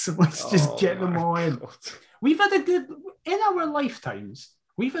class. Let's just get them all in. God. We've had in our lifetimes,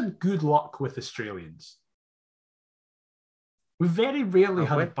 we've had good luck with Australians. We very rarely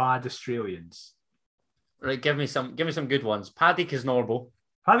had bad Australians. Right, give me some good ones. Paddy Kisnorbo.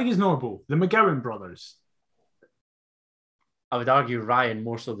 The McGowan brothers. I would argue Ryan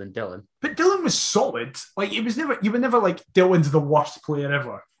more so than Dylan. But Dylan was solid. Like, you were never like Dylan's the worst player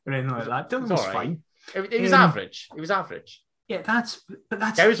ever or anything like that. Dylan was fine. It was average. It was average. Yeah, that's.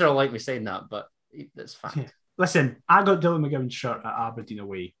 Guys are like me saying that, but that's fine. Yeah. Listen, I got Dylan McGowan's shirt at Aberdeen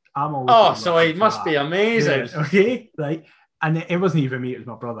away. I'm always. So it must be amazing. Yeah, okay, right. And it wasn't even me; it was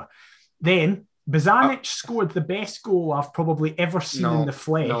my brother. Then Bazanic scored the best goal I've probably ever seen in the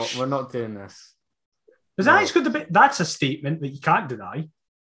flesh. No, we're not doing this. Bazanic scored the best. That's a statement that you can't deny.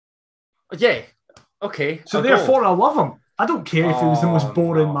 Yeah. Okay. So therefore, I love him. I don't care if he was the most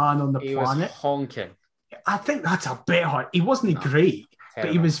boring man on the planet. Was honking. I think that's a bit hard. He wasn't great,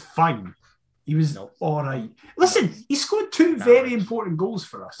 but he was fine. He was all right. Listen, he scored two very important goals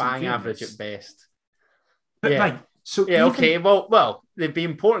for us. Bang average at best. But right. So okay. Well, they'd be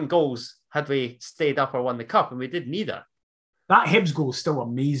important goals had we stayed up or won the cup, and we did neither. That Hibs goal is still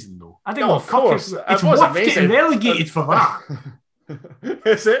amazing, though. I think, of course, it's worth amazing. Getting relegated for that.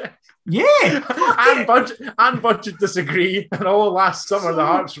 Is it? Yeah. and budget disagree, and all last summer the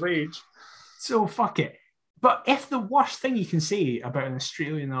Hearts rage. So fuck it. But if the worst thing you can say about an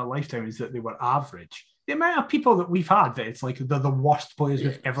Australian in our lifetime is that they were average, the amount of people that we've had that it's like they're the worst players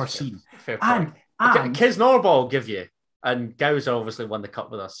we've ever seen. Fair point. And Kisnorbo will give you. And Gowser obviously won the cup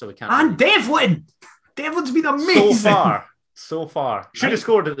with us, so we can't. And Devlin! Devlin's been amazing. So far. Should have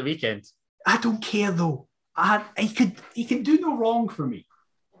scored at the weekend. I don't care though. He can do no wrong for me.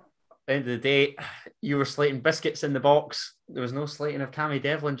 End of the day, you were slating biscuits in the box. There was no slating of Cammy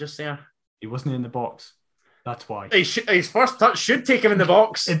Devlin just there. He wasn't in the box. That's why. His first touch should take him in the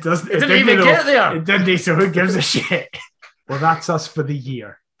box. It doesn't. It didn't even get there. It didn't. So who gives a shit? Well, that's us for the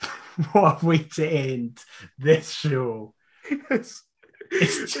year. What a way to end this show.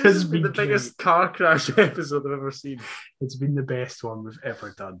 It's just been the biggest car crash episode I've ever seen. It's been the best one we've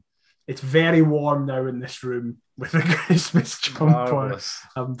ever done. It's very warm now in this room with a Christmas jumper. Marvelous.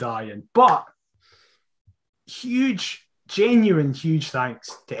 I'm dying. But genuine huge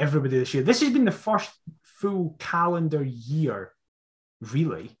thanks to everybody this year. This has been the first full calendar year,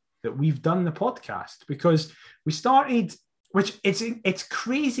 really, that we've done the podcast, because we started, which it's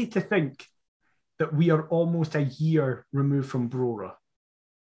crazy to think that we are almost a year removed from Brora.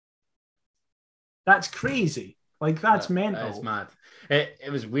 That's crazy. Like, that's mental. It's mad.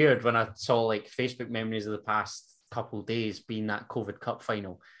 It was weird when I saw like Facebook memories of the past couple of days being that COVID Cup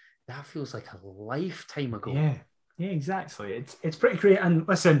final. That feels like a lifetime ago. Yeah, exactly. It's pretty great. And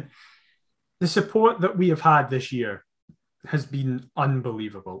listen, the support that we have had this year has been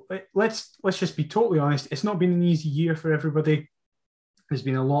unbelievable. Let's just be totally honest. It's not been an easy year for everybody. There's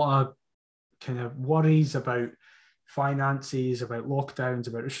been a lot of kind of worries about finances, about lockdowns,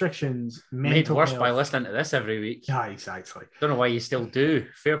 about restrictions, made worse by listening to this every week. Yeah, exactly. Don't know why you still do.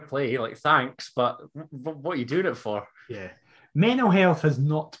 Fair play, like thanks, but what are you doing it for? Yeah. Mental health has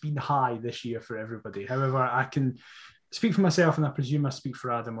not been high this year for everybody. However, I can speak for myself, and I presume I speak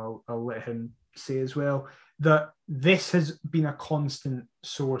for Adam. I'll let him say as well that this has been a constant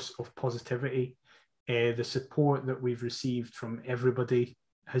source of positivity. The support that we've received from everybody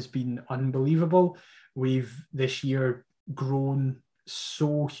has been unbelievable. We've this year grown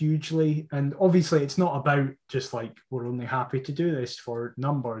so hugely, and obviously it's not about just like we're only happy to do this for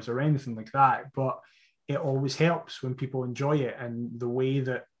numbers or anything like that, but it always helps when people enjoy it, and the way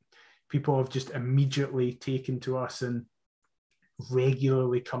that people have just immediately taken to us and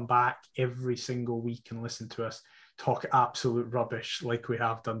regularly come back every single week and listen to us talk absolute rubbish like we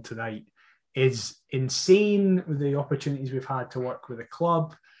have done tonight is insane. The opportunities we've had to work with a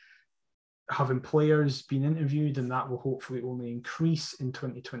club, having players being interviewed, and that will hopefully only increase in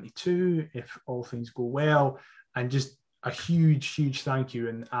 2022 if all things go well. And just a huge thank you.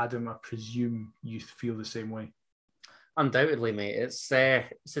 And Adam, I presume you feel the same way. Undoubtedly, mate. It's a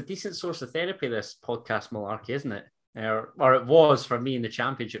decent source of therapy, this podcast malarkey, isn't it? Or it was for me in the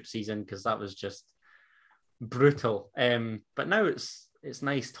championship season, because that was just brutal. But now it's it's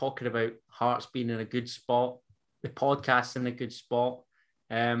nice talking about Hearts being in a good spot, the podcast in a good spot.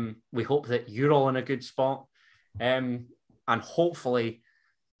 We hope that you're all in a good spot. And hopefully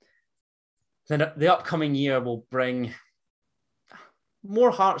the upcoming year will bring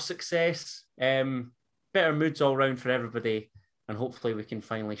more Hearts success, better moods all round for everybody. And hopefully we can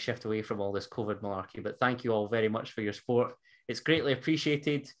finally shift away from all this COVID malarkey. But thank you all very much for your support. It's greatly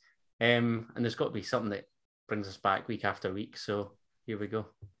appreciated. And there's got to be something that brings us back week after week. So here we go.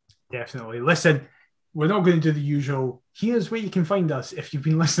 Definitely. Listen, we're not going to do the usual. Here's where you can find us. If you've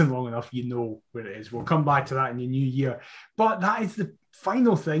been listening long enough, you know where it is. We'll come back to that in the new year. But that is the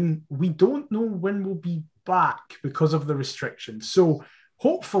final thing. We don't know when we'll be back because of the restrictions. So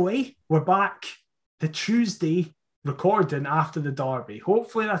hopefully we're back the Tuesday recording after the derby.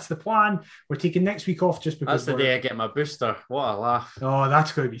 Hopefully that's the plan. We're taking next week off just because that's the day I get my booster. What a laugh. Oh,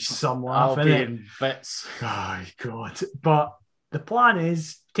 that's going to be some laugh. I'll be in bits. Oh, God. But the plan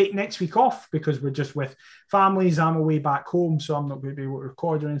is take next week off because we're just with families. I'm away back home, so I'm not going to be able to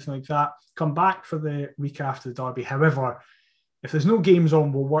record or anything like that. Come back for the week after the derby. However, if there's no games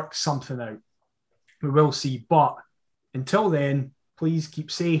on, we'll work something out. We will see. But until then, please keep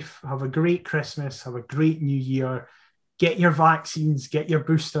safe. Have a great Christmas. Have a great New Year. Get your vaccines. Get your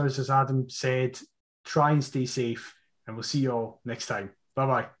boosters, as Adam said. Try and stay safe. And we'll see you all next time.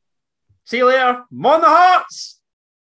 Bye-bye. See you later. Mon the Hearts!